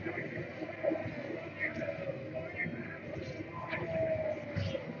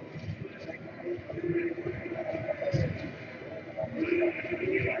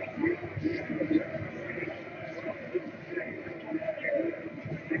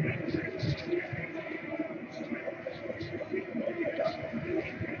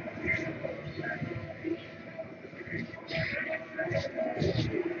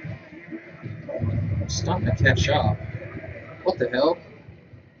 I'm starting to catch up. What the hell?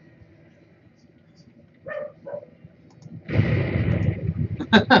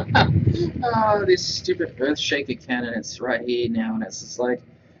 Oh, this stupid Earthshaker cannon, it's right here now, and it's just like,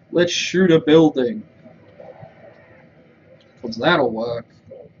 let's shoot a building. Because that'll work.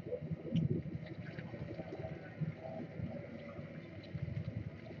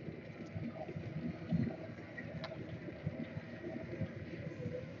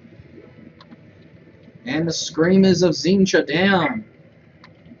 And the Screamers of Zinch are down.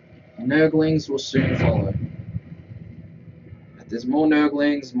 Nurglings will soon follow. But there's more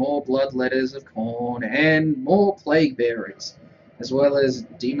Nurglings, more Bloodletters of Khorne, and more Plague Bearers, as well as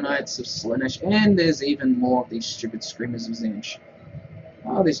Demonites of Slaanesh, and there's even more of these stupid Screamers of Zinch.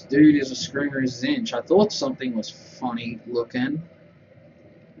 Oh, this dude is a Screamer of Zinch. I thought something was funny looking.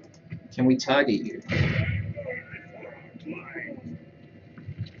 Can we target you?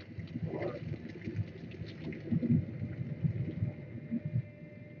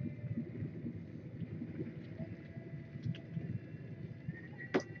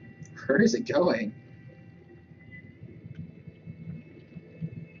 Where is it going?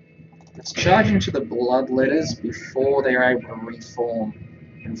 It's charging to the Bloodletters before they're able to reform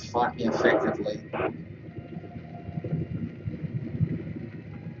and fight me effectively.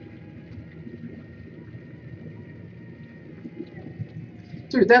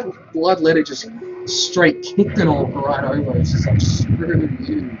 Dude, that Bloodletter just straight kicked an orc right over. It's just like, screw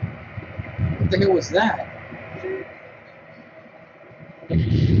you. What the hell was that?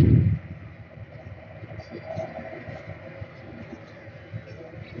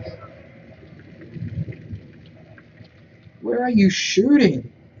 Where are you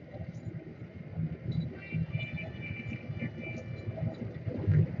shooting?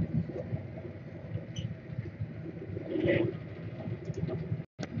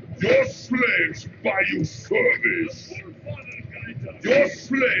 Your slaves buy you service. Your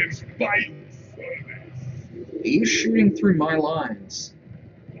slaves buy you service. Are you shooting through my lines?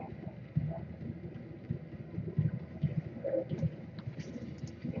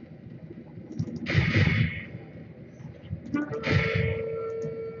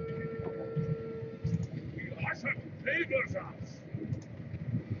 Hashem favors us.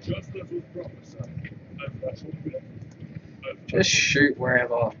 Just as was prophesied, and that will be. Just shoot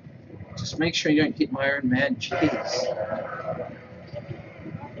wherever. Just make sure you don't hit my own man. Jeez.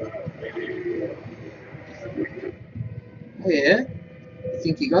 Oh yeah? You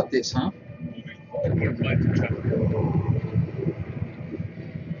think you got this, huh?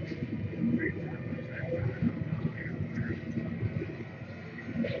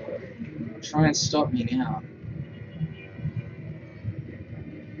 Try and stop me now.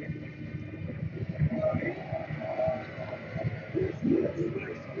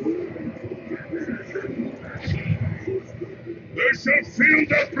 They shall feel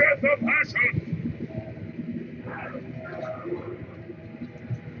the breath of passion.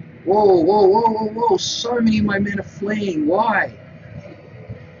 Whoa, whoa, whoa, whoa, whoa. So many of my men are fleeing. Why?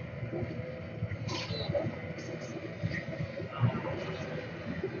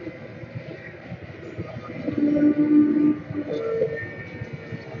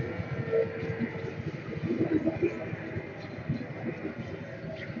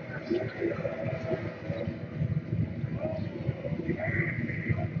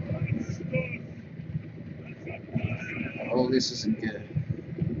 Oh, this isn't good.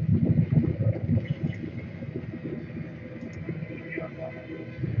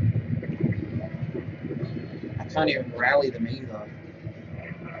 Can't even rally them either.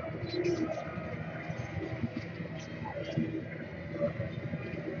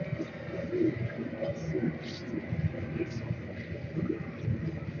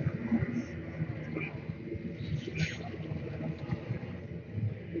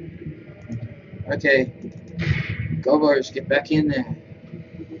 Okay, Gobos, get back in there.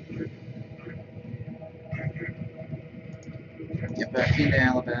 Get back in there,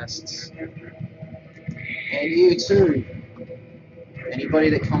 Alabasts. And you too. Anybody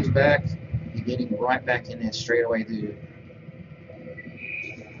that comes back, you're getting right back in there straight away, dude.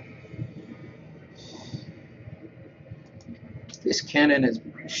 This cannon is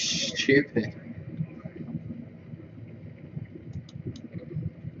stupid.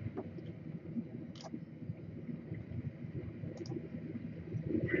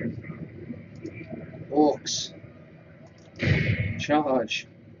 Orcs. Charge.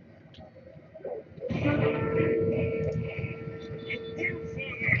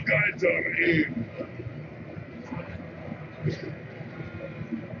 Guides are here.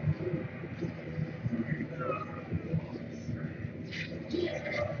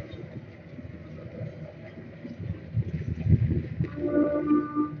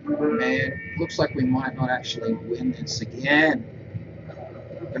 Man, looks like we might not actually win this again.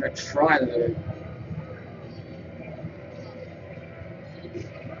 I'm gonna try though.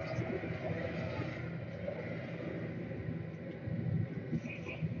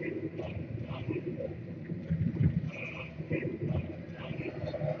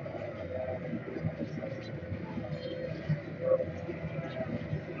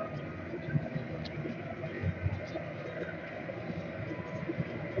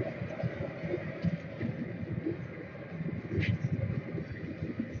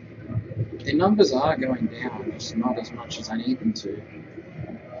 The numbers are going down, just not as much as I need them to.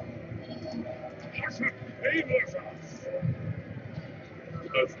 Favors us.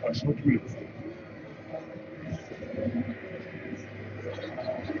 As Ashok wills.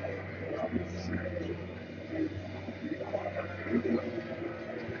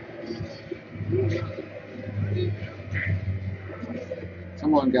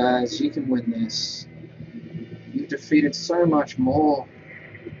 Come on, guys, you can win this. You've defeated so much more.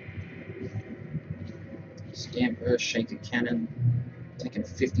 This damn Earthshaker cannon, taking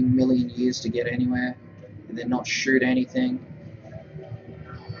 50 million years to get anywhere, and then not shoot anything.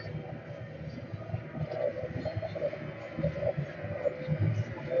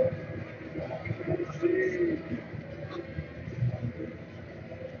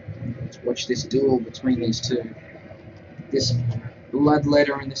 Let's watch this duel between these two. This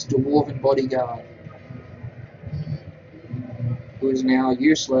bloodletter and this dwarven bodyguard, who is now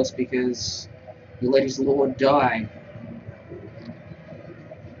useless because he let his lord die.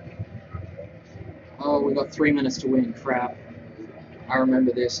 Oh, we got 3 minutes to win. Crap. I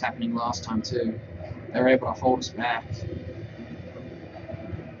remember this happening last time too. They were able to hold us back.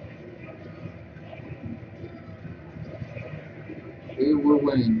 Who will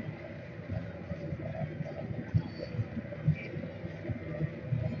win?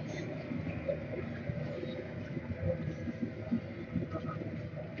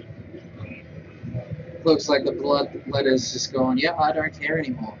 Looks like the bloodletter's just going, yeah, I don't care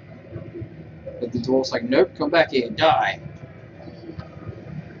anymore. But the dwarf's like, nope, come back here, die.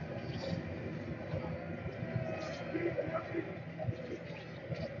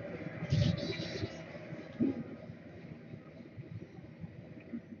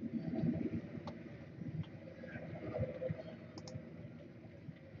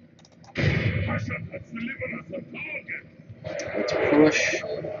 Ashok has delivered us a target. Let's push.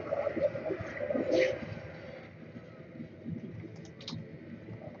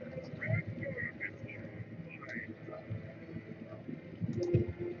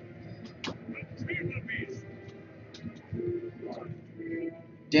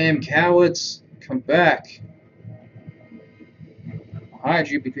 Damn cowards, come back. I hired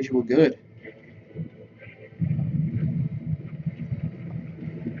you because you were good.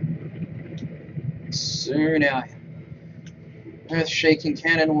 Soon our earth-shaking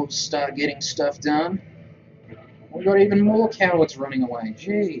cannon will start getting stuff done. We've got even more cowards running away.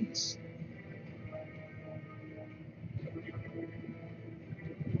 Jeez.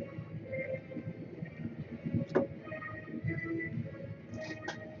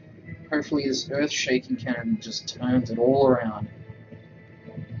 Hopefully this earth-shaking cannon just turns it all around.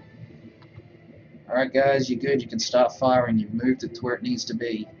 Alright guys, you're good. You can start firing. You've moved it to where it needs to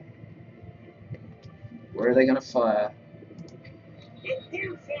be. Where are they going to fire?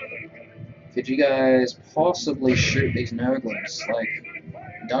 Could you guys possibly shoot these Nurglings? Like,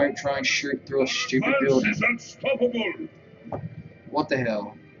 Don't try and shoot through a stupid Advance building. is unstoppable. What the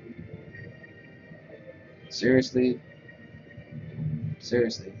hell? Seriously?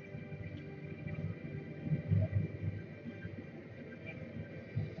 Seriously.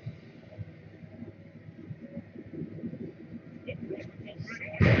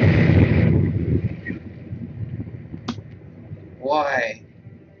 Why?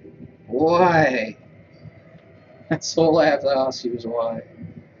 Why? That's all I have to ask you is why.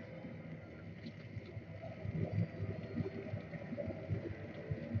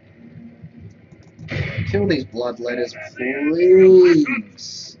 Kill these bloodletters,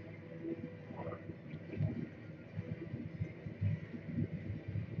 please.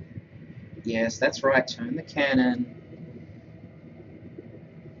 Yes, that's right. Turn the cannon.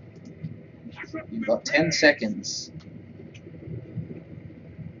 You've got 10 seconds.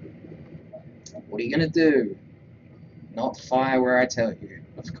 What are you going to do? Not fire where I tell you,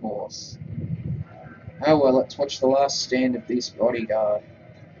 of course. Oh well, let's watch the last stand of this bodyguard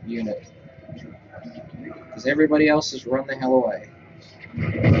unit. Because everybody else has run the hell away.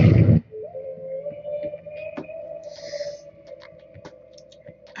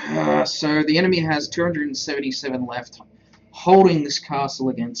 So the enemy has 277 left, holding this castle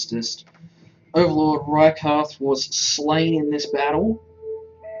against us. Overlord Rykarth was slain in this battle.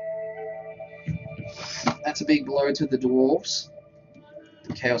 That's a big blow to the dwarves,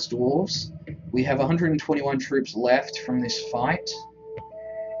 the Chaos Dwarves. We have 121 troops left from this fight,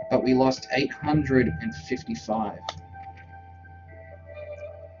 but we lost 855.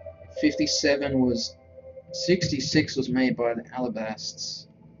 66 was made by the Alabasts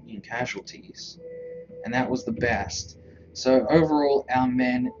in casualties, and that was the best. So overall, our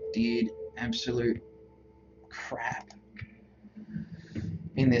men did absolute crap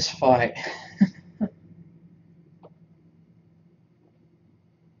in this fight.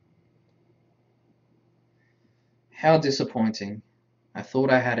 How disappointing. I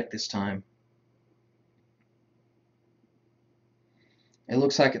thought I had it this time. It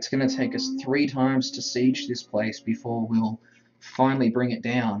looks like it's going to take us 3 times to siege this place before we'll finally bring it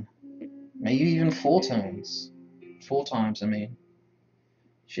down. Maybe even 4 turns. 4 times, I mean.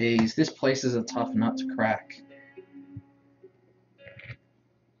 Jeez, this place is a tough nut to crack.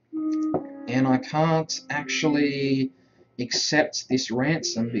 And I can't actually accept this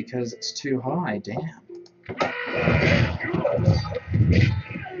ransom because it's too high. Damn.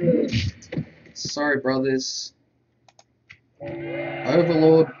 Sorry, brothers.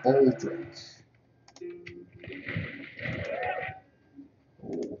 Overlord Baldric.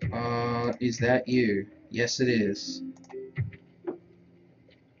 Is that you? Yes, it is.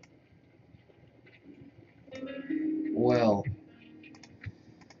 Well,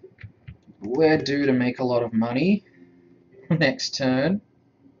 we're due to make a lot of money next turn.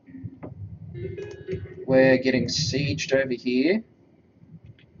 We're getting sieged over here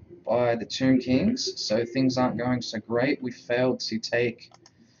by the Tomb Kings, so things aren't going so great. We failed to take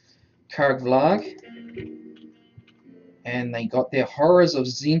Kargvlag, and they got their Horrors of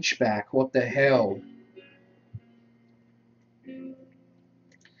Tzeentch back. What the hell?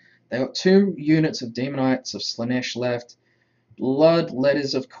 They got 2 units of Demonites of Slanesh left. Blood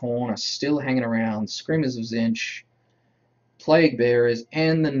Letters of Khorne are still hanging around. Screamers of Tzeentch, Plague Bearers,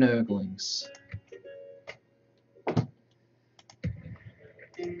 and the Nurglings.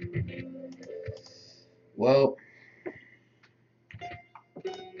 Well,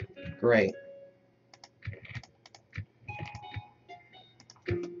 great.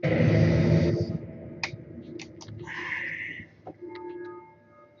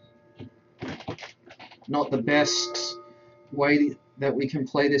 Not the best way that we can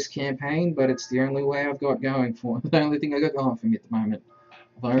play this campaign, but it's the only way I've got going for me. The only thing I've got going for me at the moment.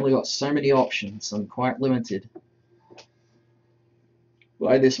 I've only got so many options. I'm quite limited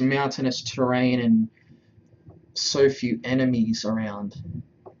by this mountainous terrain and so few enemies around.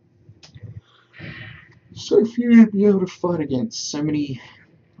 So few to be able to fight against. So many,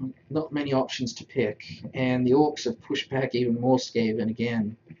 not many options to pick. And the orcs have pushed back even more Skaven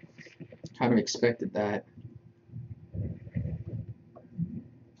again. Kind of expected that.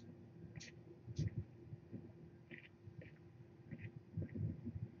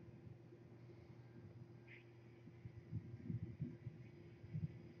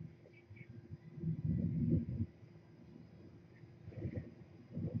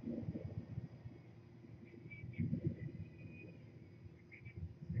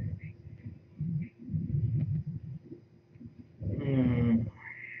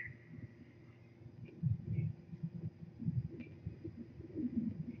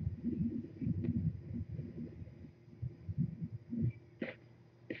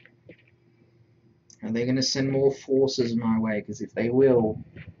 Are they going to send more forces my way? Because if they will,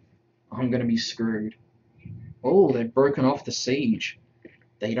 I'm going to be screwed. Oh, they've broken off the siege.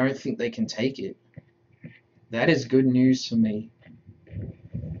 They don't think they can take it. That is good news for me.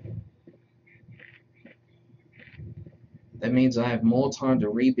 That means I have more time to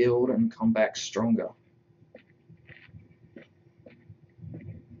rebuild and come back stronger.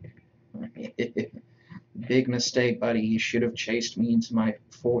 Big mistake, buddy. You should have chased me into my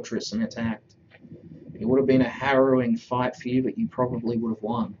fortress and attacked. It would have been a harrowing fight for you, but you probably would have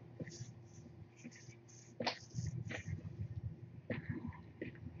won.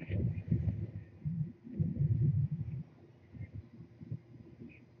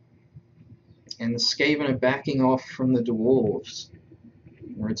 And the Skaven are backing off from the dwarves,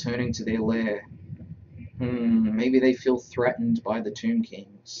 returning to their lair. Maybe they feel threatened by the Tomb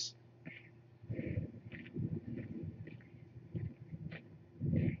Kings.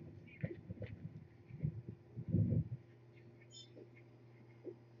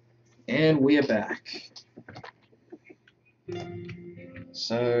 And we are back.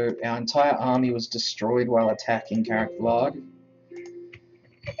 So our entire army was destroyed while attacking Karak Vlag.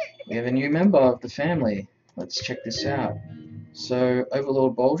 We have a new member of the family. Let's check this out. So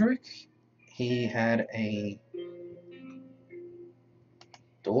Overlord Baldric, he had a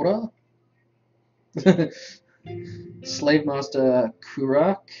daughter. Slave Master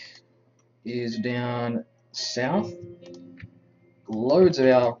Kurak is down south. Loads of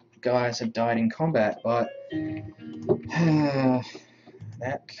our guys have died in combat, but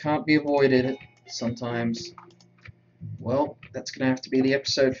that can't be avoided sometimes. Well, that's going to have to be the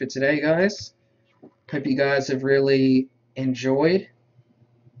episode for today, guys. Hope you guys have really enjoyed.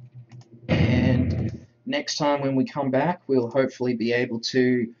 And next time when we come back, we'll hopefully be able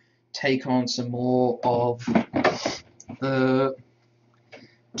to take on some more of the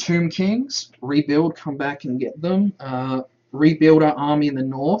Tomb Kings, rebuild, come back and get them, rebuild our army in the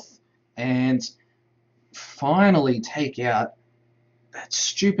north, and finally take out that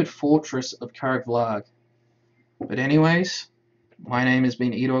stupid fortress of Karak Vlag. But anyways, my name has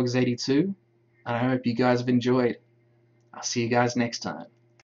been eDogs82, and I hope you guys have enjoyed. I'll see you guys next time.